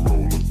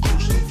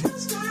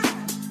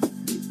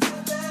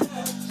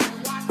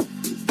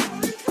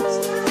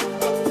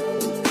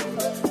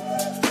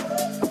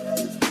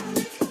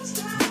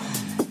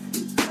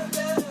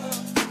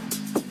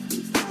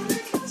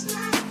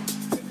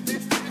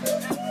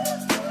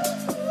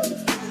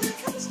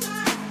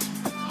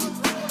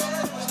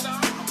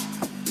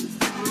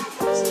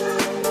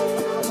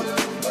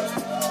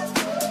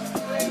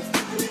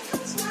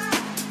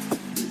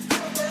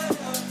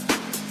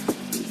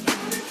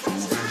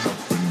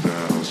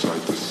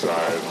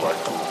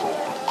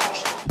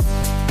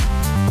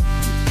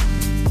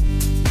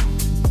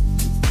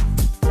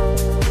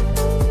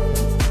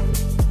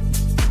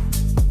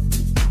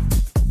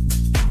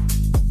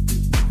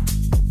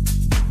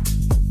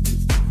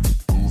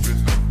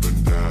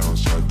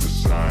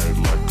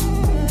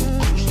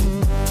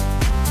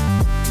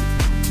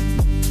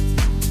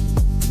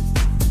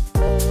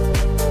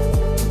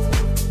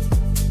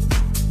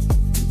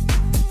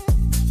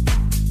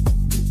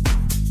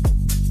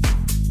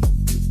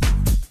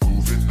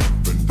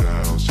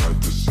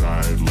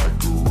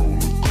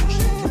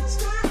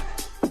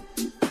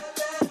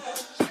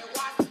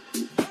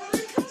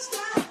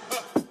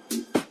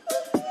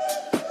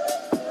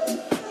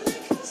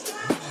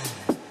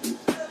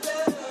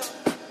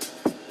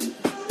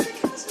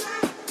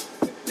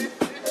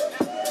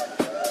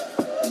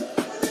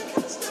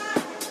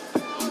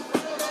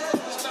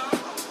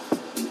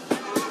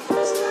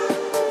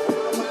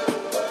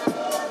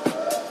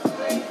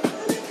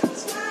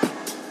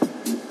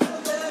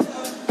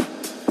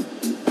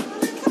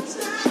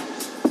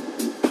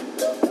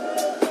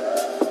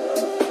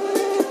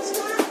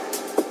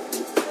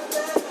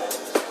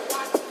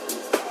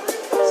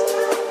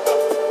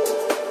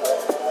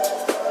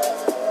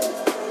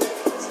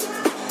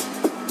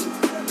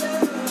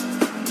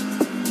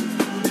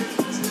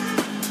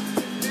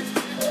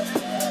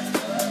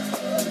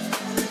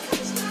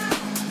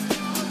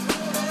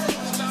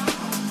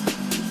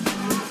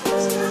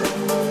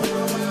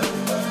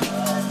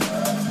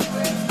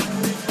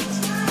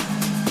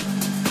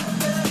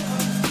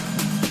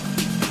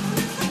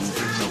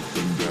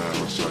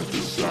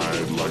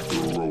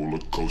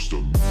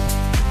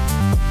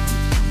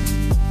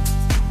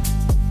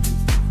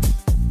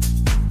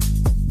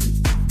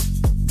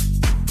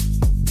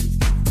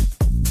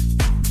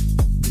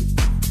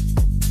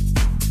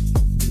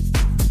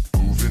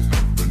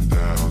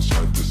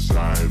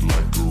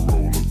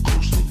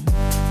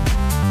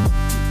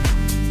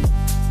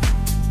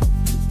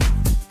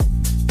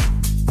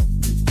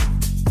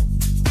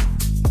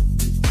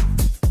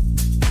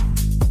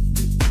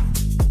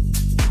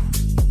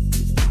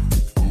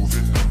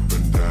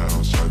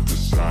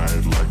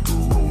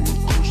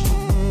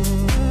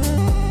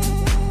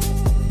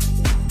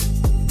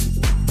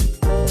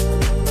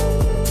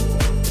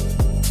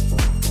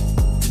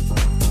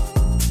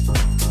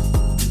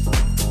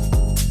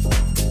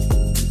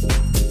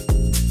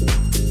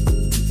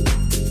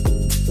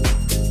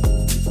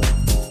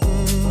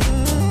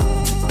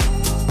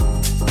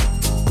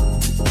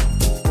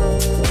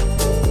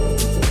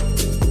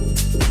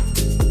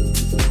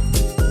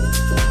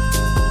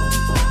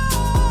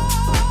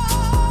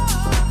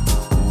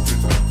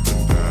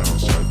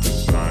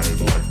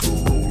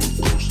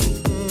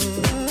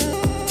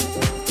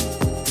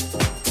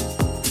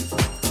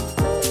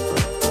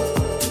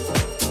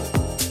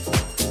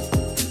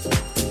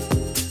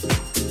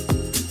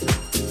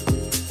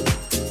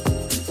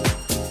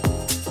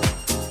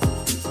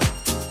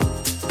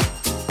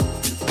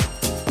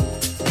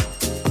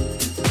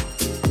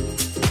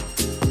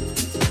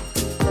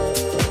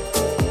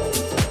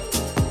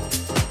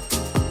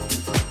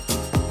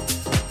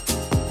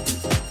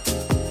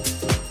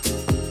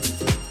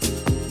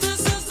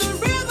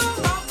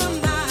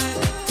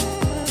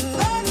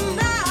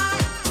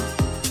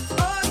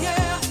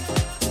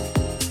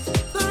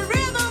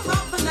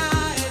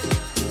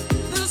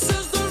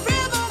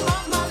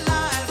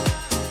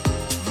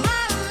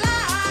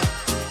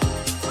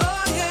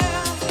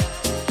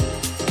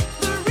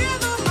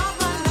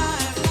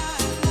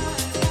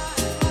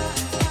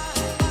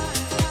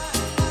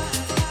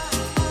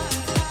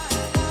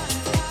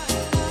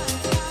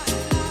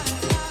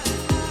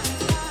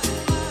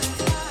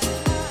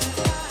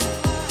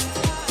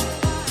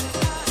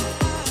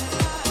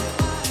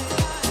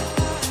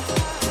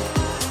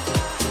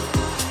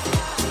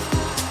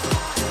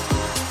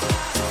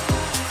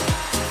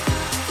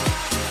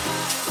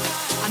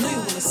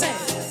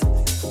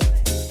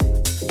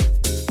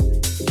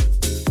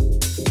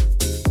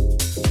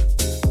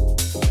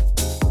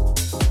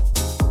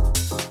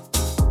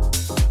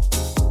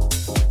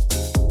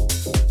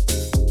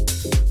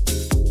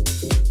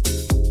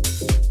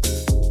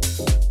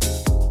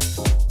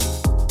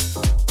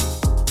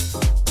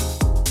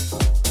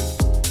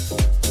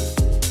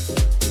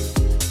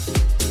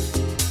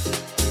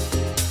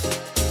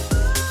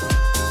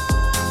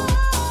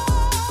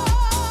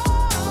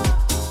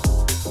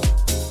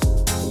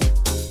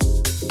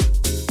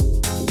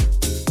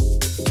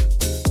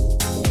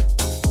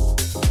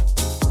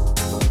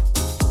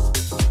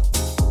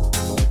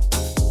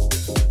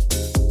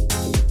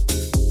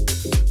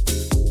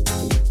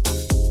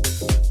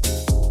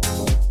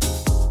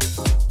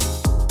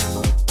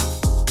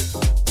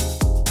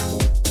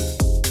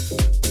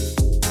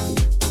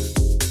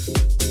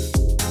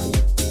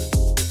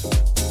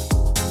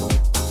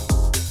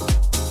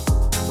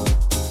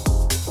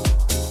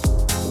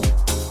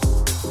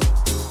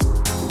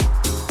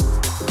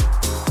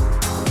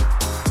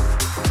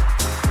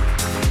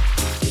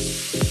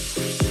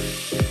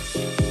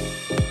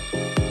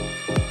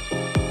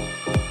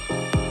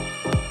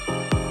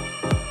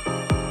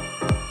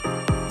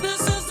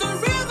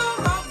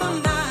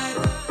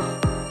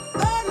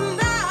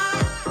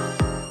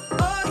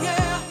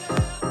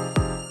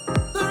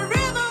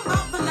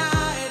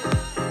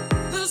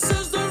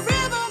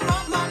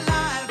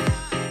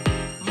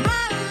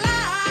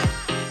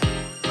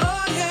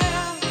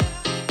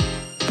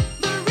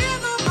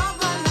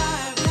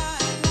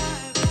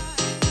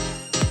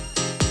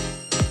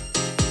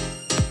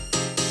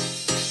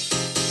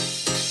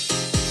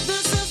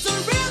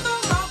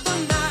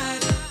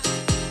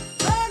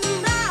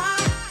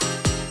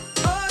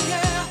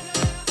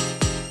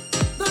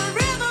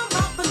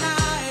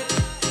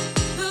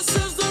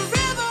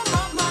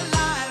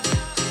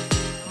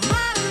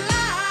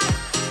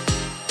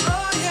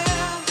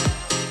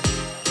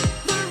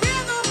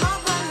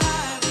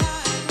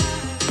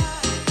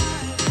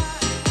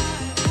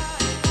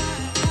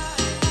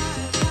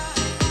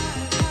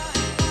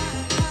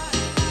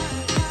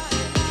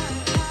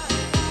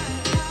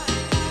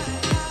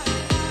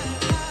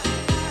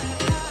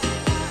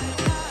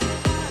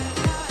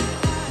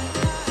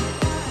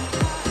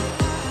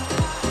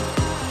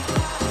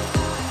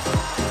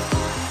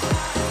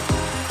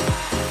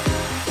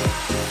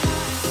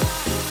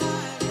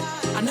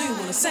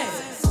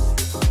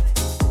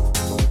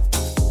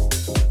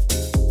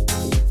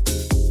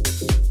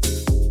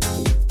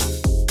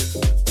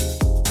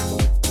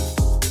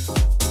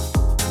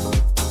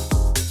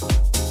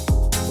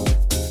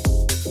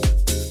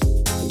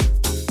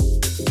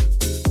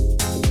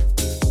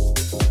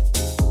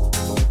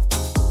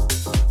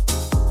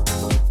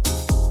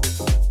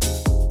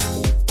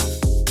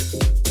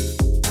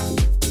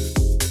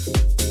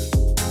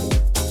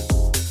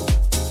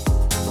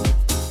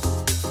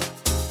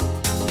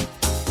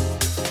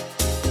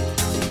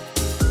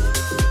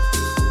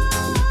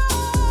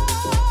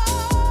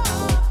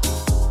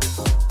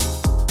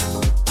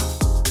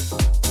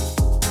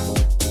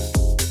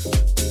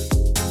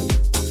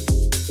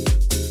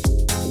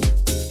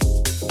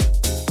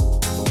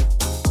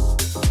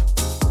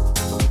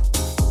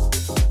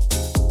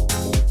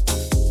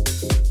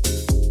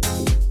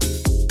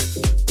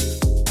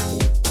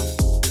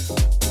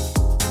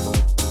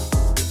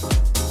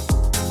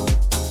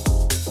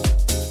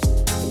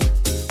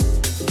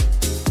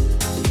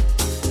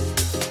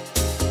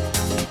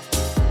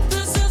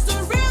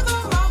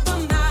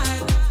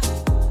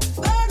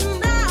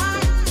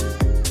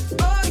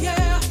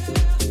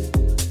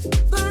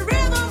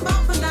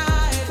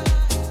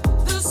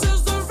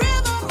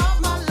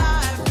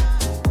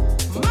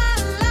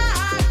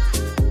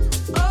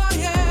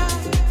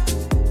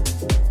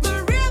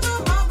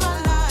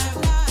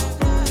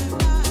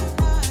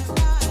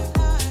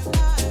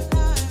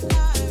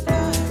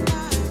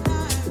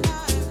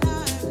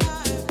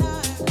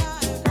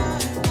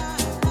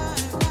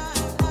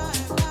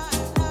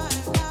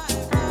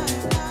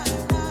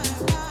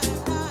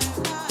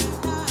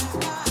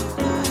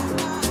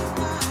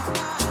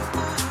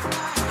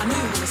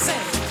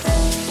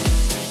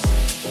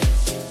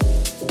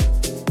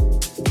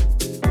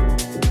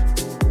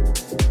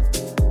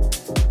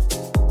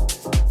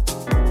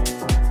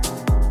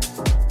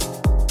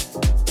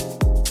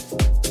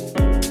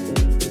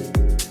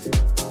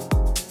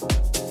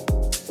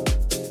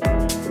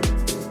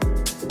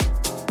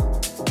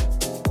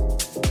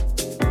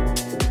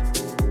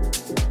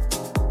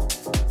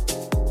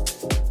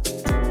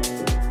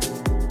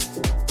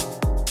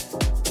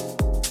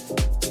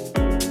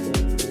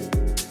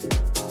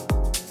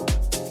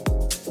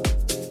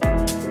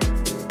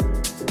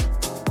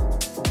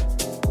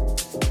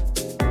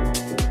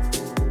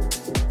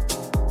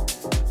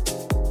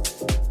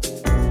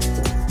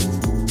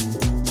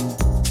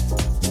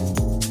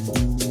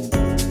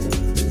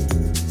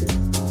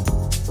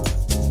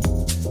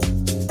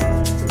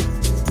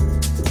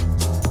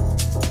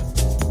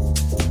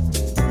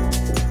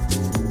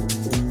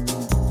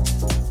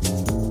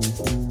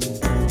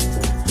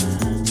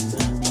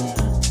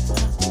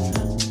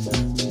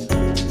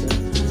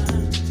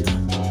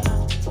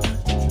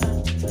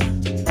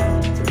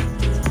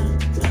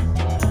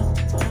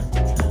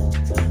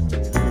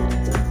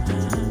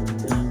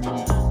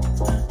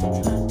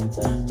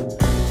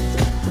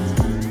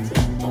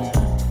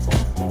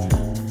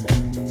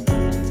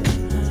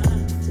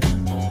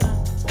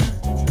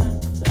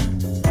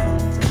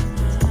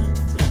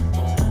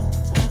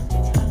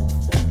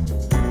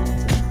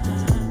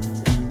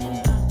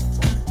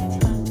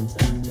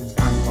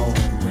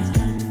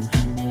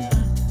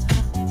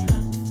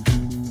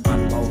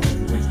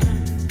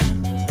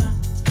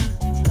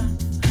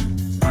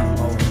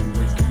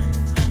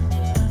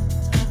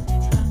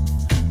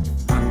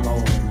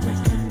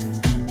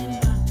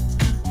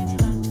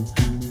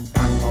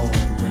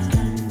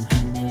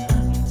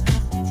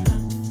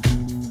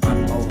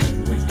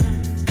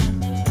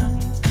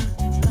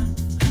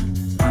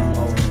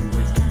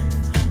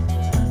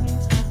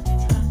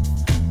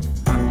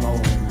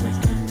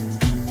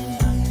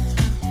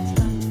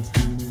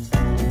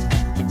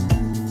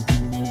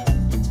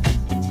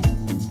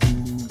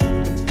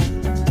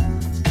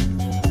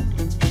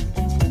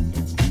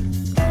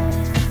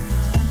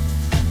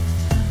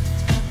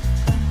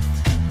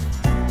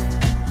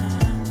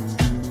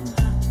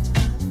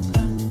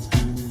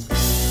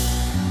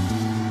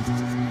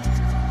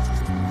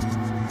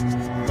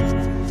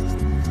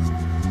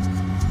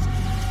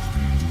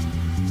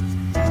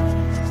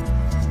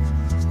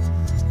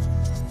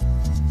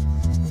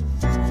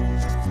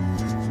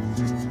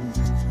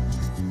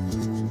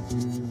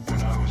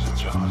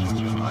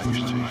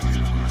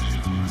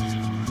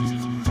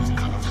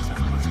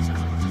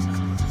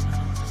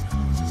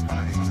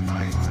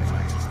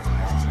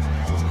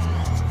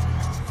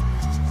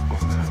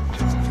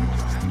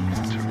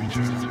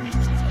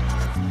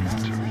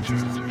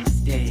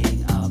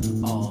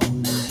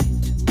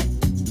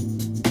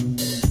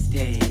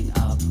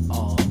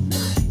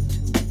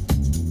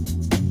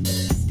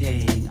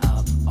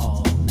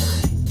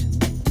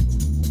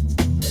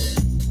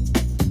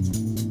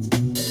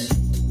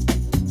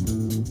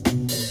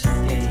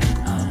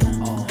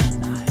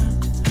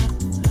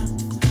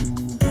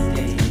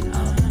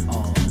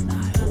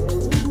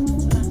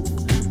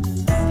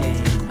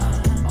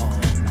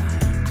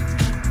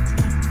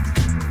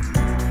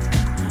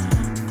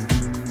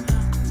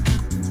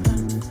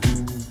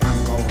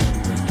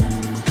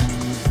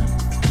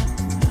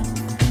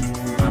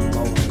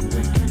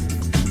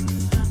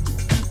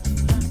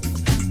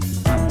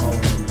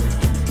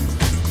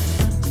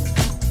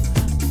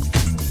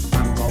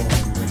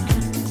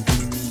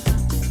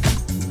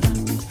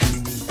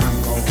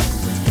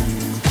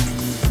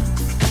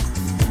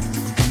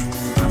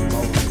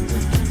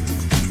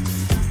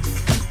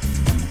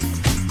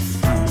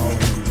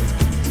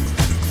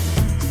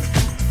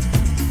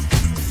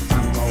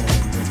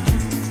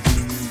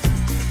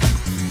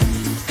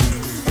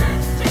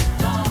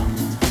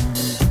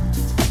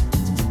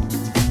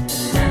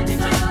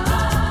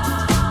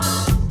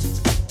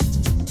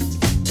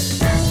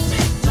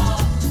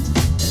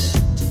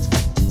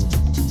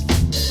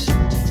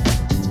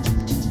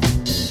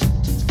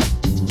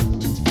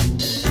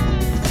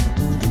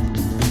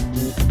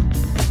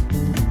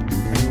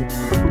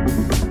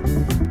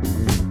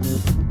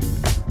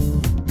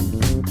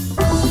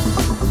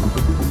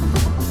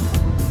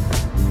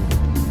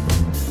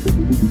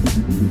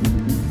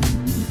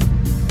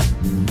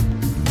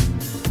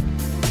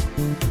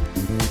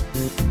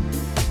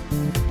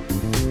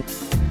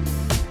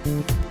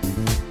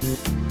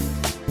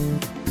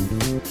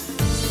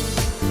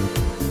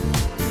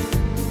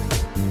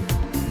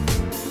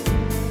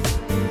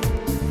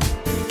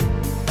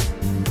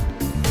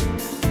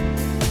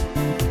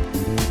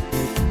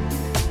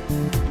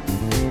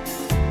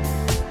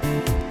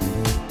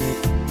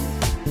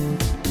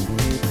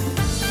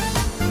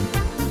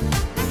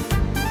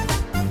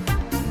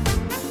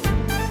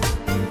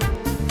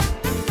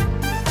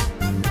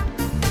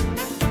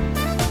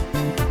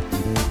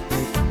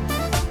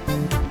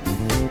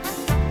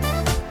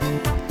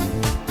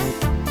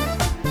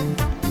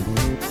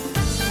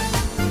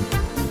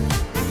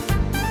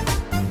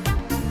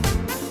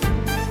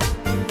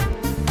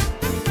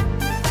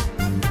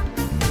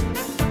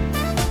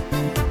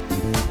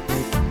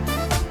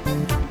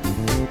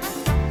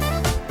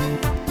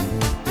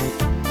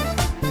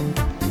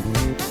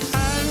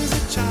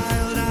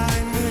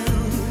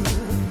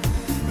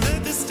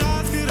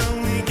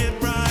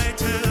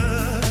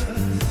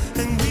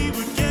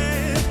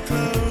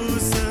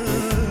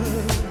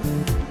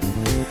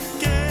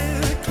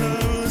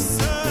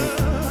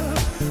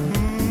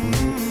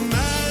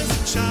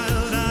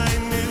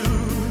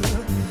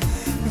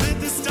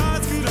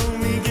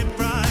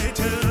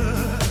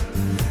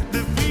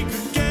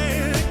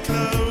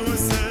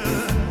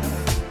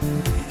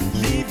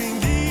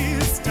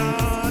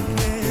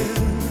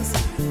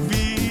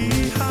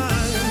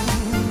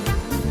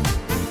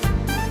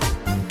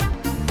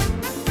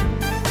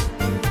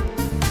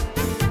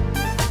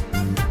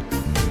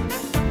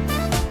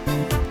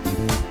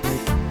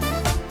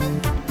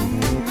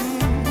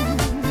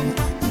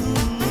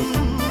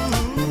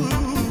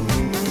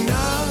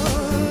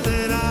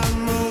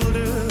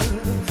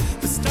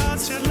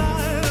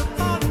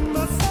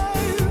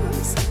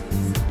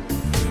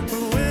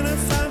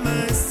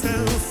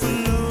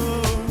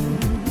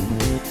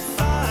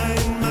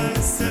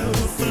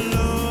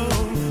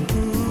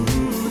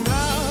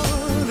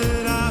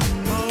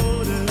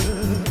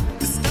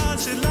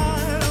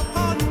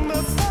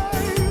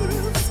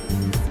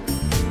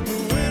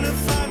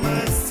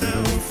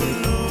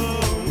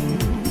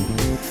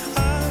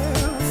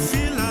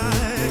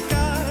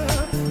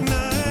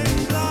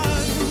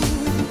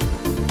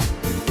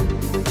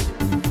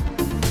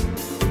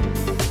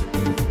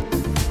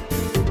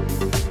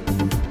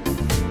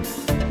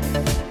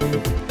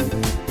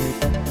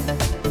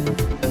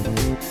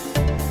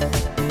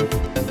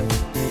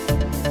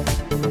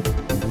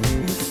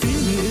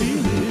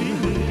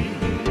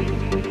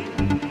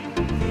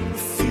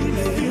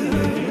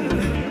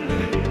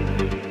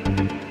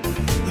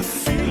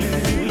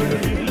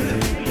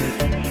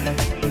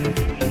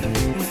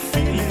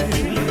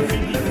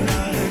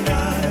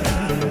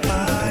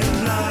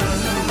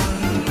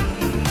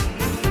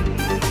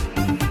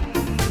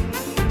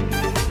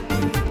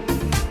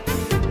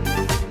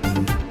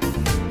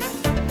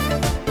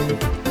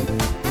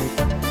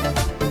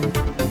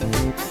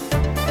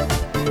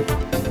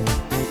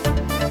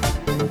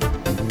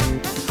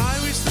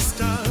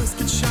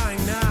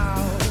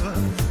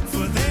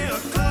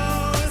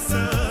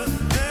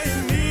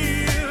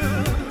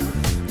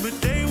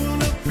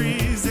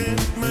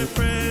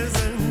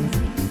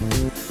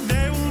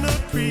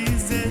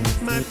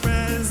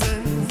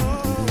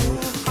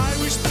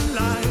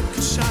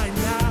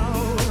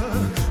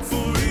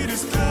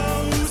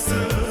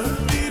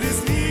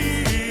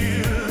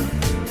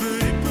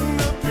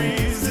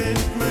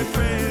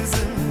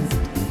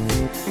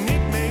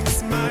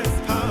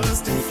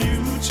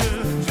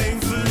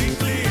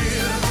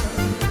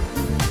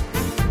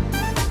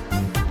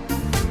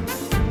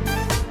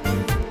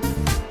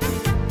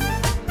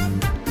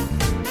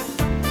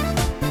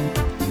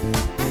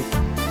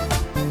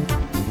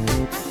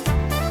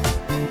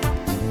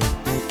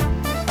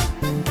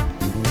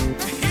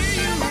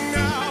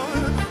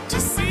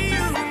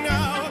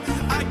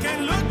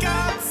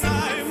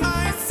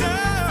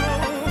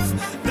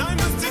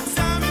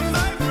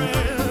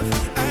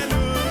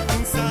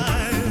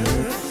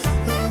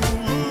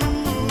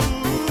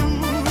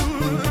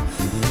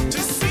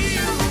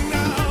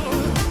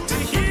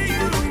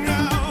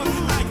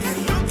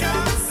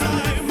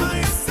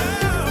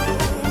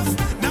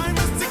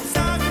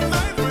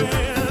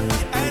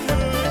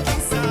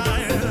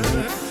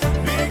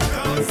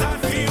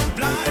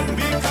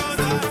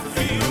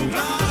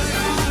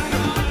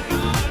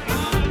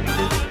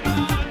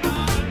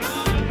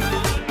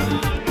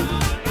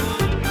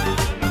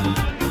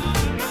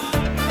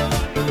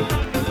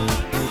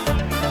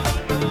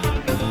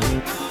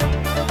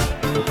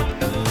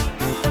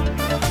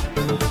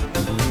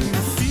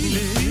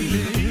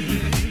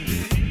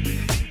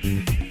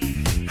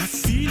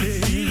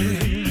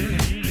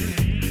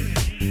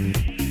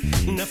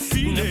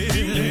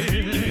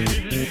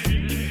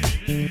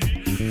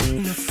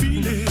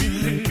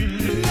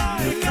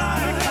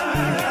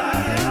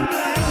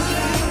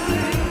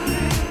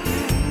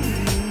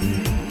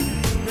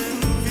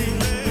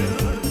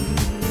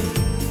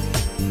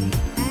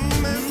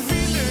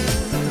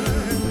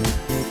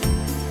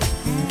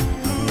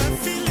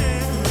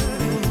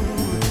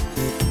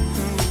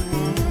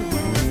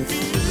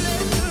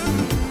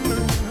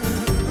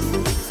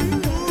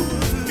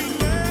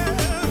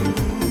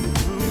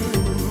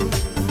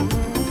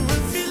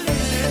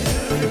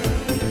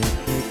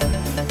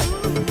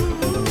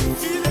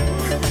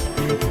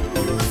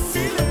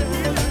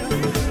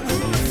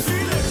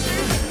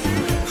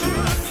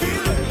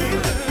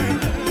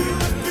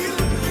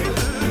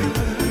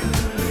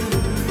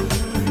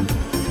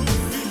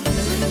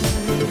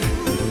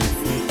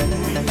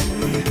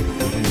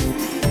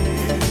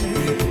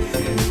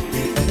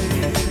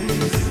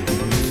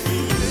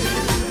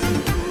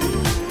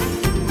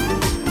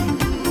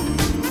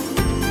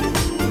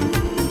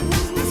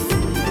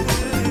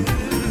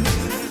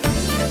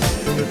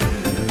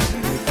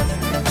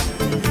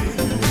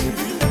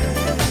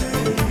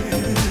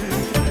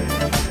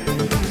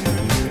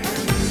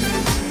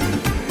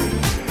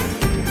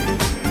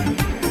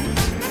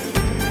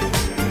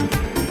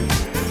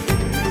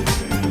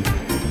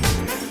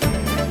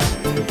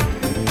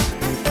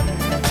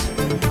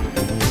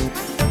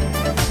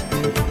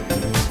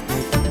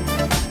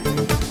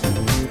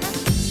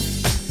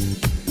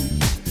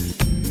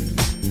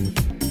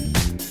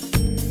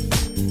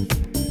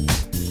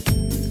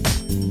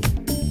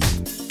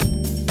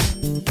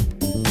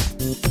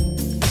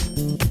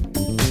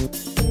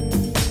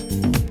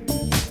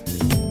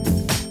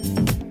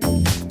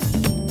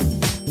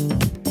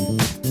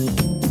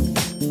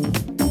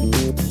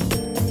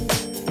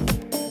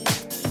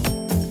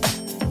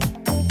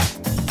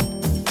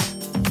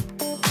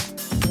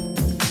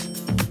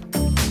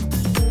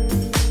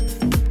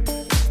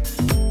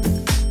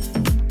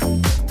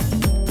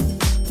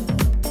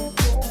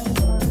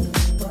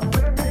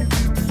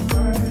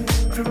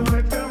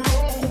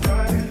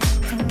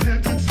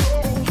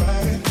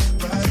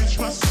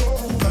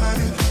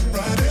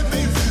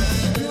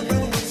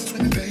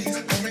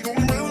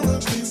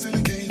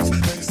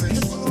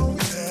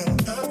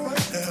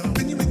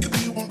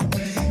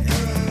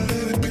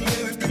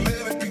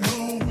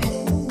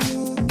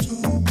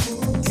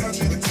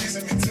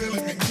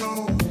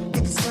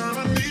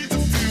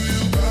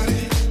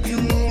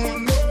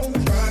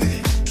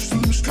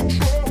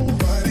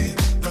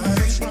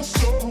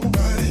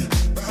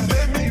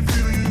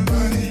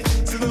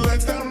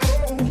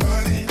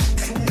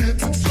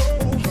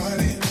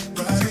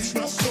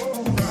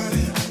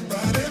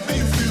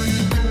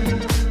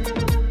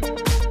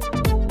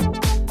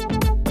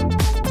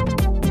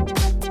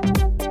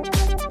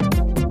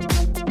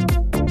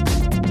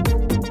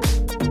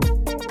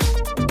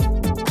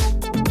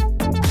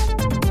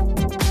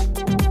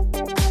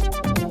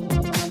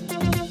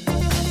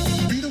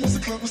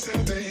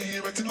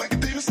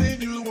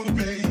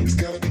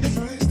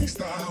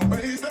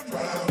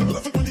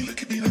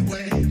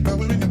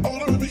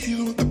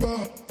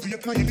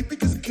playing it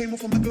because it came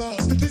off on the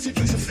glass. The DJ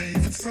plays your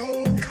favorite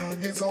song,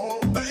 Kanye's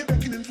on. Now you're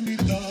beckoning for me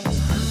to dance.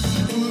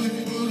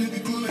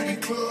 Pulling me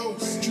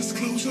close. Just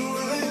close your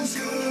eyes,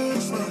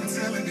 girl. Smile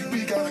telling me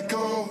we gotta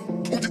go.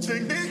 Won't you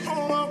take me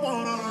home? I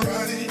wanna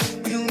ride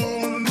it. You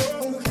all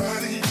alone,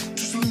 ride it.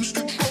 Just lose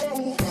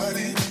control, ride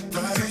it.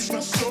 Taste my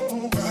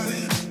soul, ride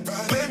it.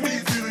 Let me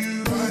feel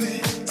you, ride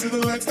it. Till the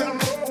lights down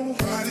low,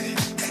 ride it.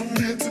 From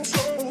head to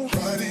toe,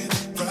 ride it.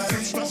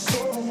 Taste my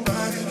soul,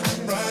 ride it.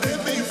 Ride it,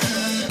 let me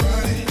feel you,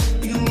 ride it.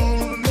 You all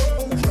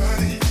alone,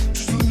 ride it.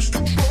 Just lose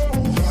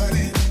control, ride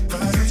it.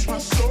 Taste my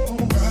soul,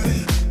 ride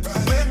it.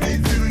 Let me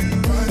feel you,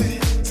 ride it.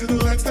 Till the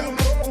lights down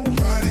low,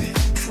 ride it.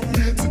 From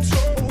head to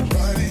toe,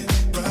 ride it.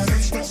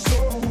 Taste my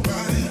soul,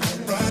 ride it.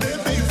 Ride it,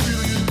 let me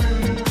feel you.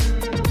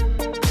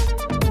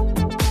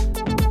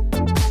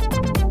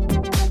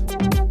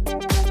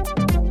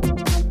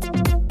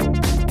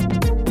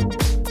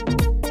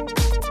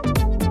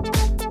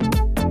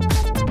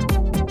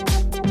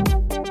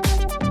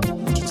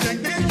 Take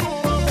me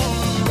home, I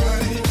wanna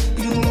ride it.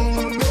 You all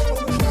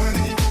alone, ride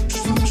it.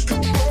 Just lose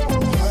control,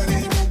 ride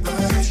it.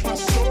 Taste my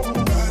soul,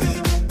 ride it.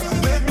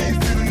 Let me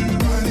feel you,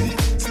 ride it.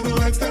 Till the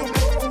lights down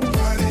low,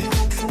 ride it.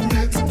 From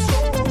head to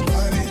toe,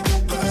 ride it.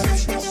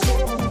 Taste my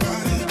soul,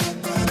 ride it.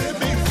 Let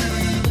me feel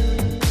you.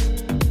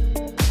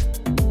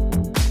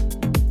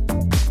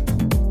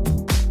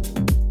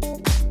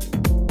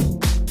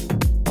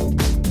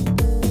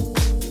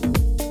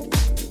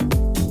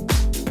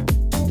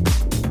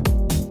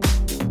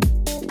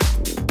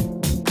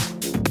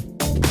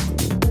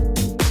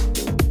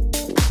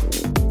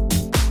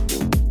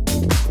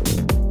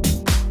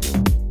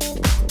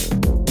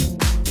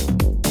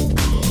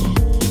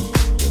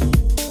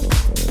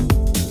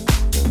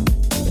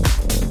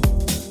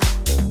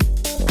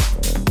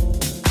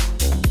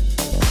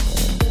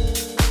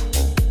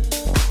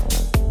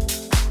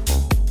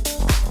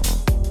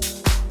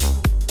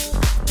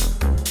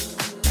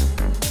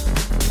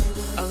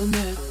 I'll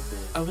admit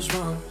I was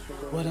wrong.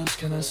 What else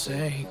can I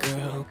say,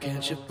 girl?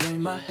 Can't you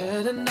blame my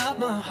head and not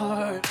my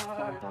heart?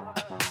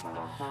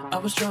 I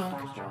was drunk,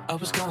 I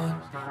was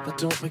gone, but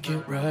don't make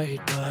it right.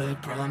 But I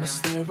promise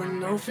there were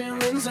no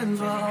feelings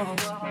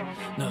involved.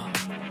 No.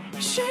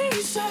 She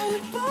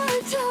said,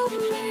 boy, tell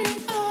me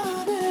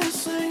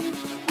honestly,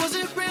 was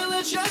it real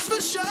or just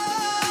for show?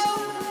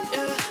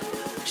 Yeah.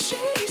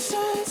 She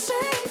said,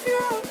 save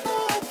your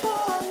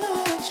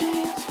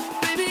apologies.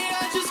 Baby,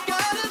 I just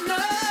gotta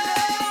know.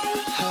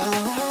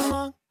 How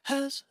long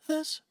has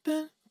this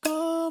been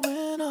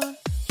going on?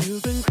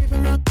 You've been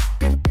creeping up,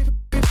 creeping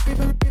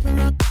up, creeping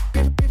up,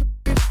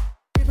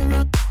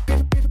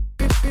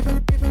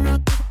 creeping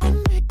up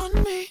on me,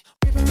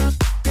 creeping up,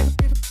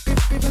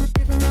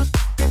 creeping up.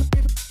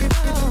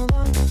 How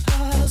long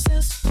has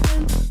this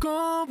been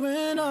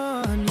going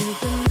on? You've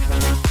been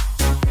creeping up.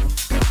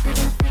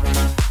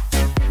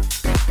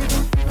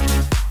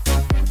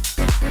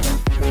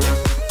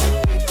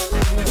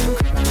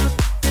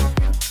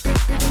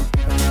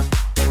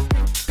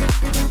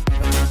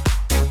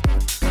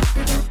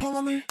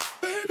 Follow me,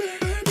 baby,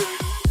 baby.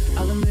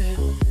 I'll admit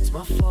it's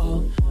my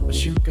fault, but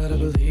you gotta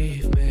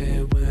believe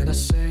me when I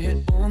say it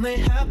only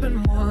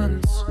happened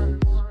once.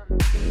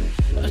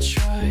 I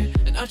try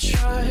and I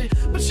try,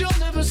 but you'll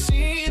never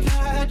see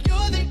that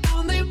you're the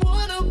only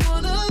one I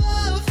wanna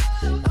love.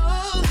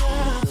 Oh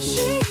yeah.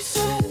 She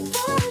said,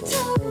 boy,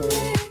 tell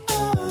me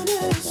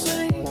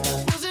honestly,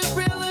 was it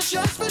real or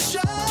just for show?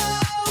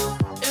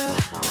 Yeah.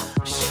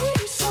 She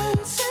said,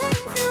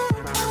 save your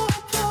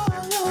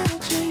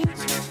apologies.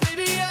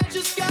 Baby, I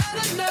just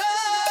gotta know.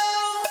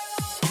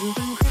 You've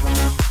been creeping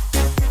up.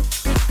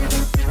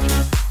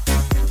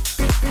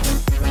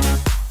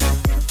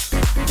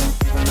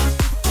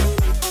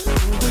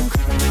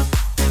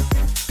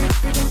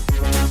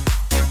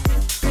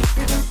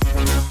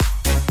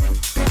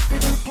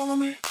 Follow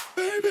me,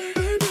 baby,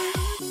 baby.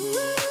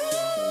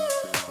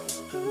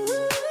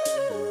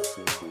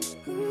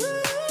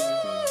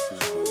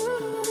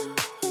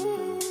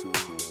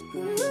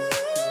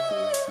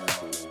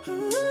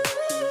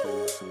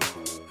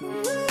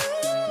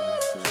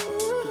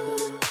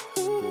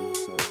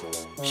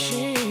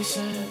 She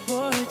said,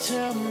 boy,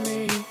 tell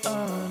me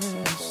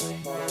honestly,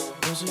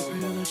 was it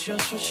real or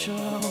just for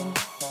show?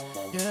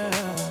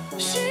 Yeah.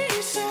 She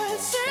said,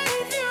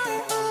 save your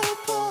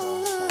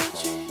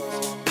apologies.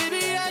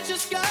 Baby, I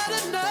just gotta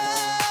know.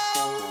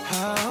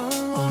 How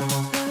long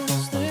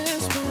has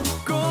this been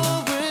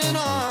going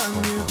on?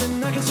 You've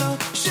been acting so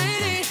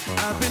shady,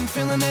 I've been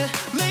feeling it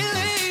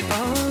lately.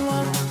 How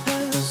long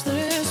has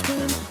this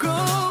been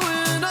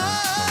going on?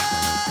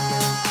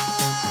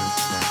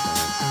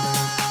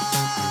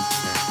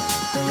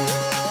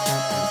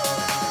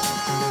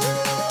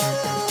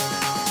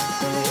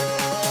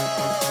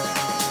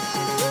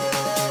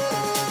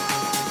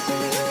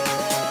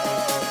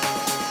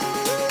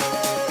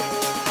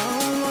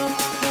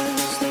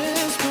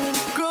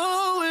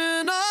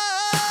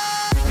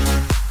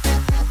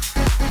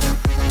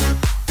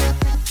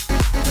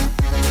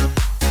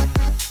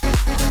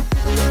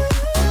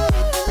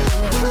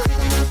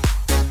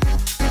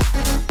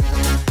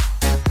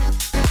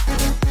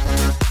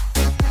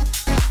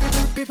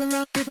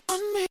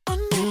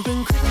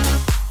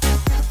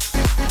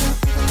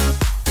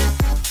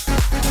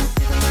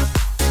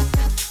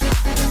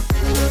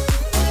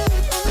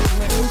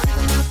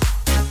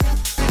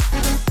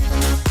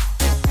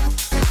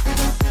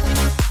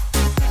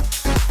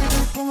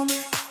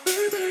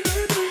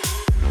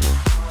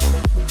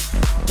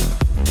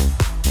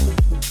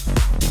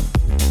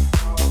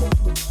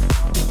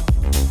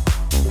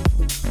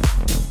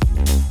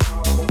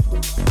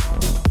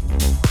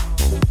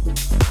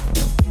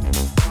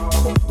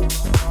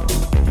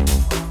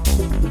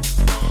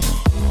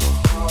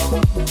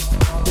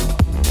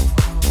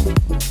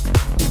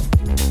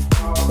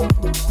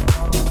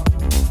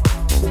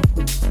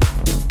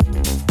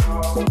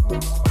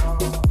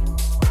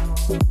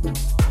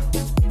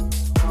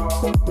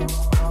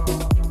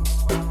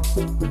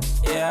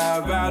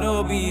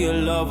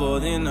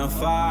 in a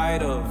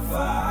fighter.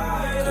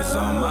 Cause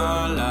all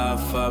my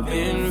life I've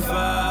been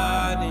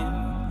fighting.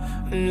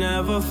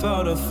 Never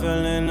felt a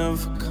feeling of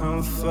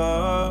comfort.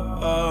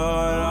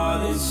 All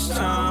this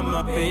time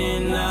I've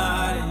been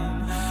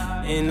hiding.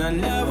 And I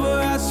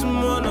never had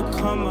someone to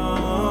come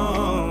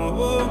on.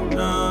 Oh,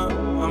 nah,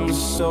 I'm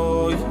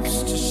so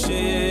used to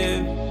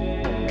shit.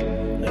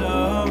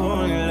 Love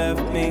only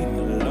left me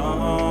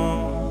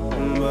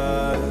alone.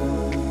 But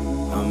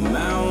I'm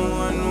at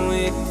one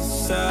with the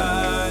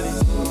silence.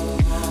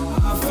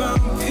 I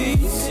found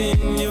peace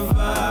in your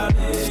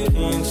violence.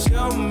 Can't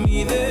show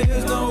me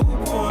there's no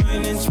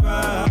point in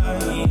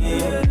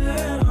trying.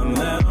 I'm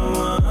at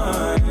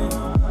one,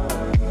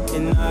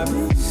 and I've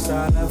been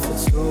silent for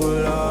too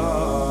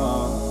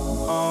long.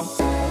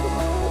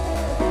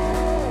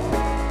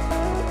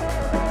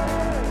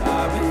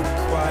 I've been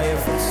quiet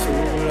for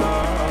too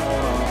long.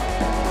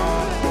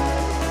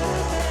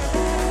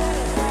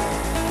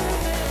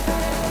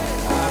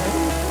 I've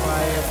been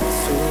quiet for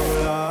too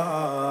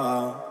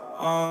long.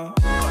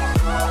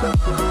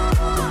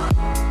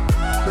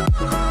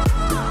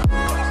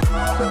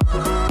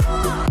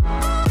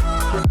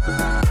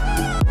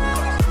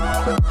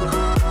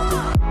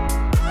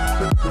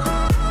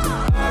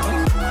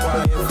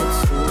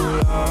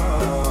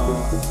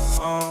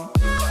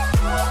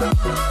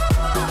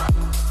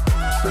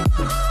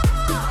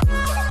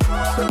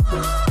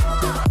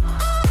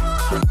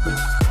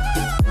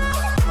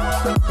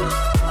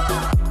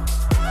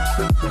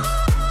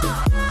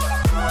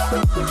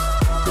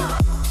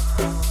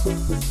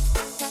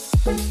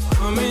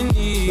 I'm in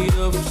need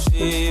of a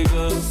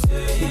savior,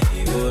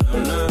 but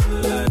I'm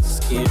not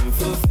asking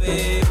for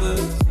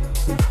favors.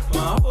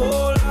 My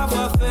whole life I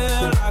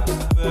felt like a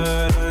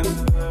burden.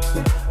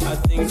 I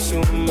think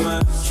too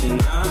much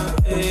and I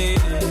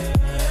hate it.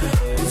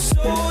 I'm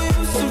so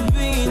used to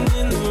being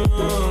in the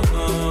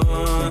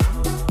wrong.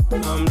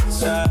 I'm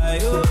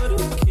tired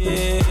of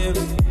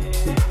giving.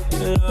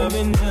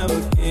 Loving never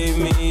gave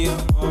me a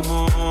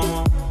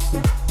home.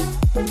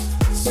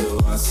 So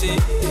I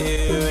sit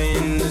here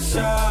in the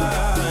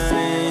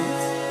silence.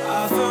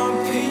 I found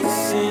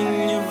peace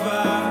in your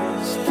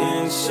vibes.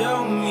 Can't show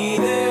me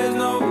there's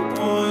no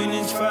point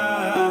in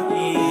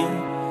trying.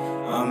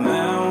 I'm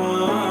at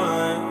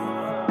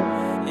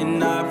one,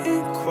 and I've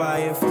been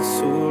quiet for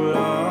too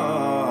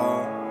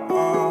long.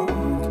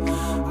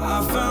 I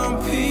found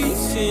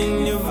peace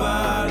in your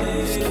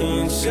violence.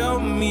 Can't show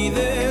me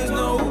there's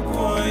no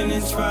point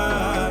in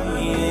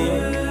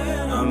trying.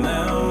 I'm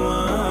at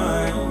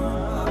one,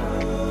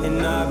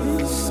 and I've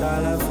been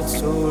silent for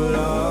too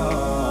long.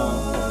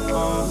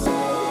 I've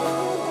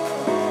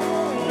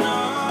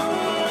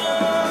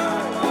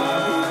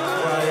been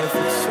quiet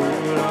for too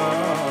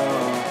long.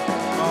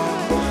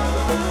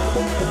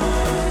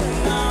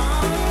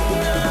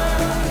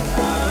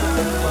 I've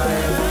been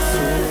quiet for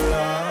too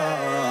long.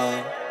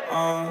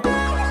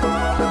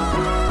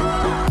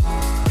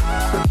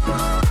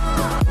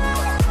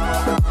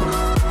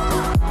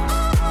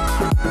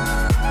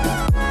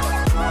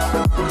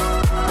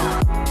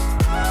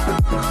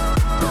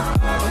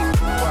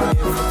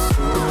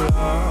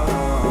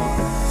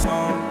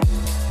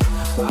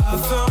 I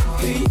found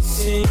peace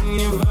in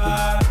your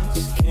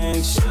vibes.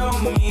 Can't show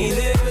me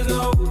there's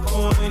no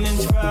point in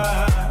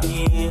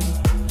trying.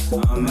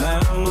 I'm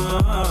at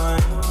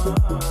one,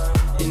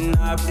 and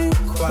I've been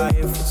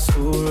quiet for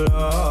too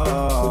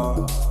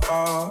long.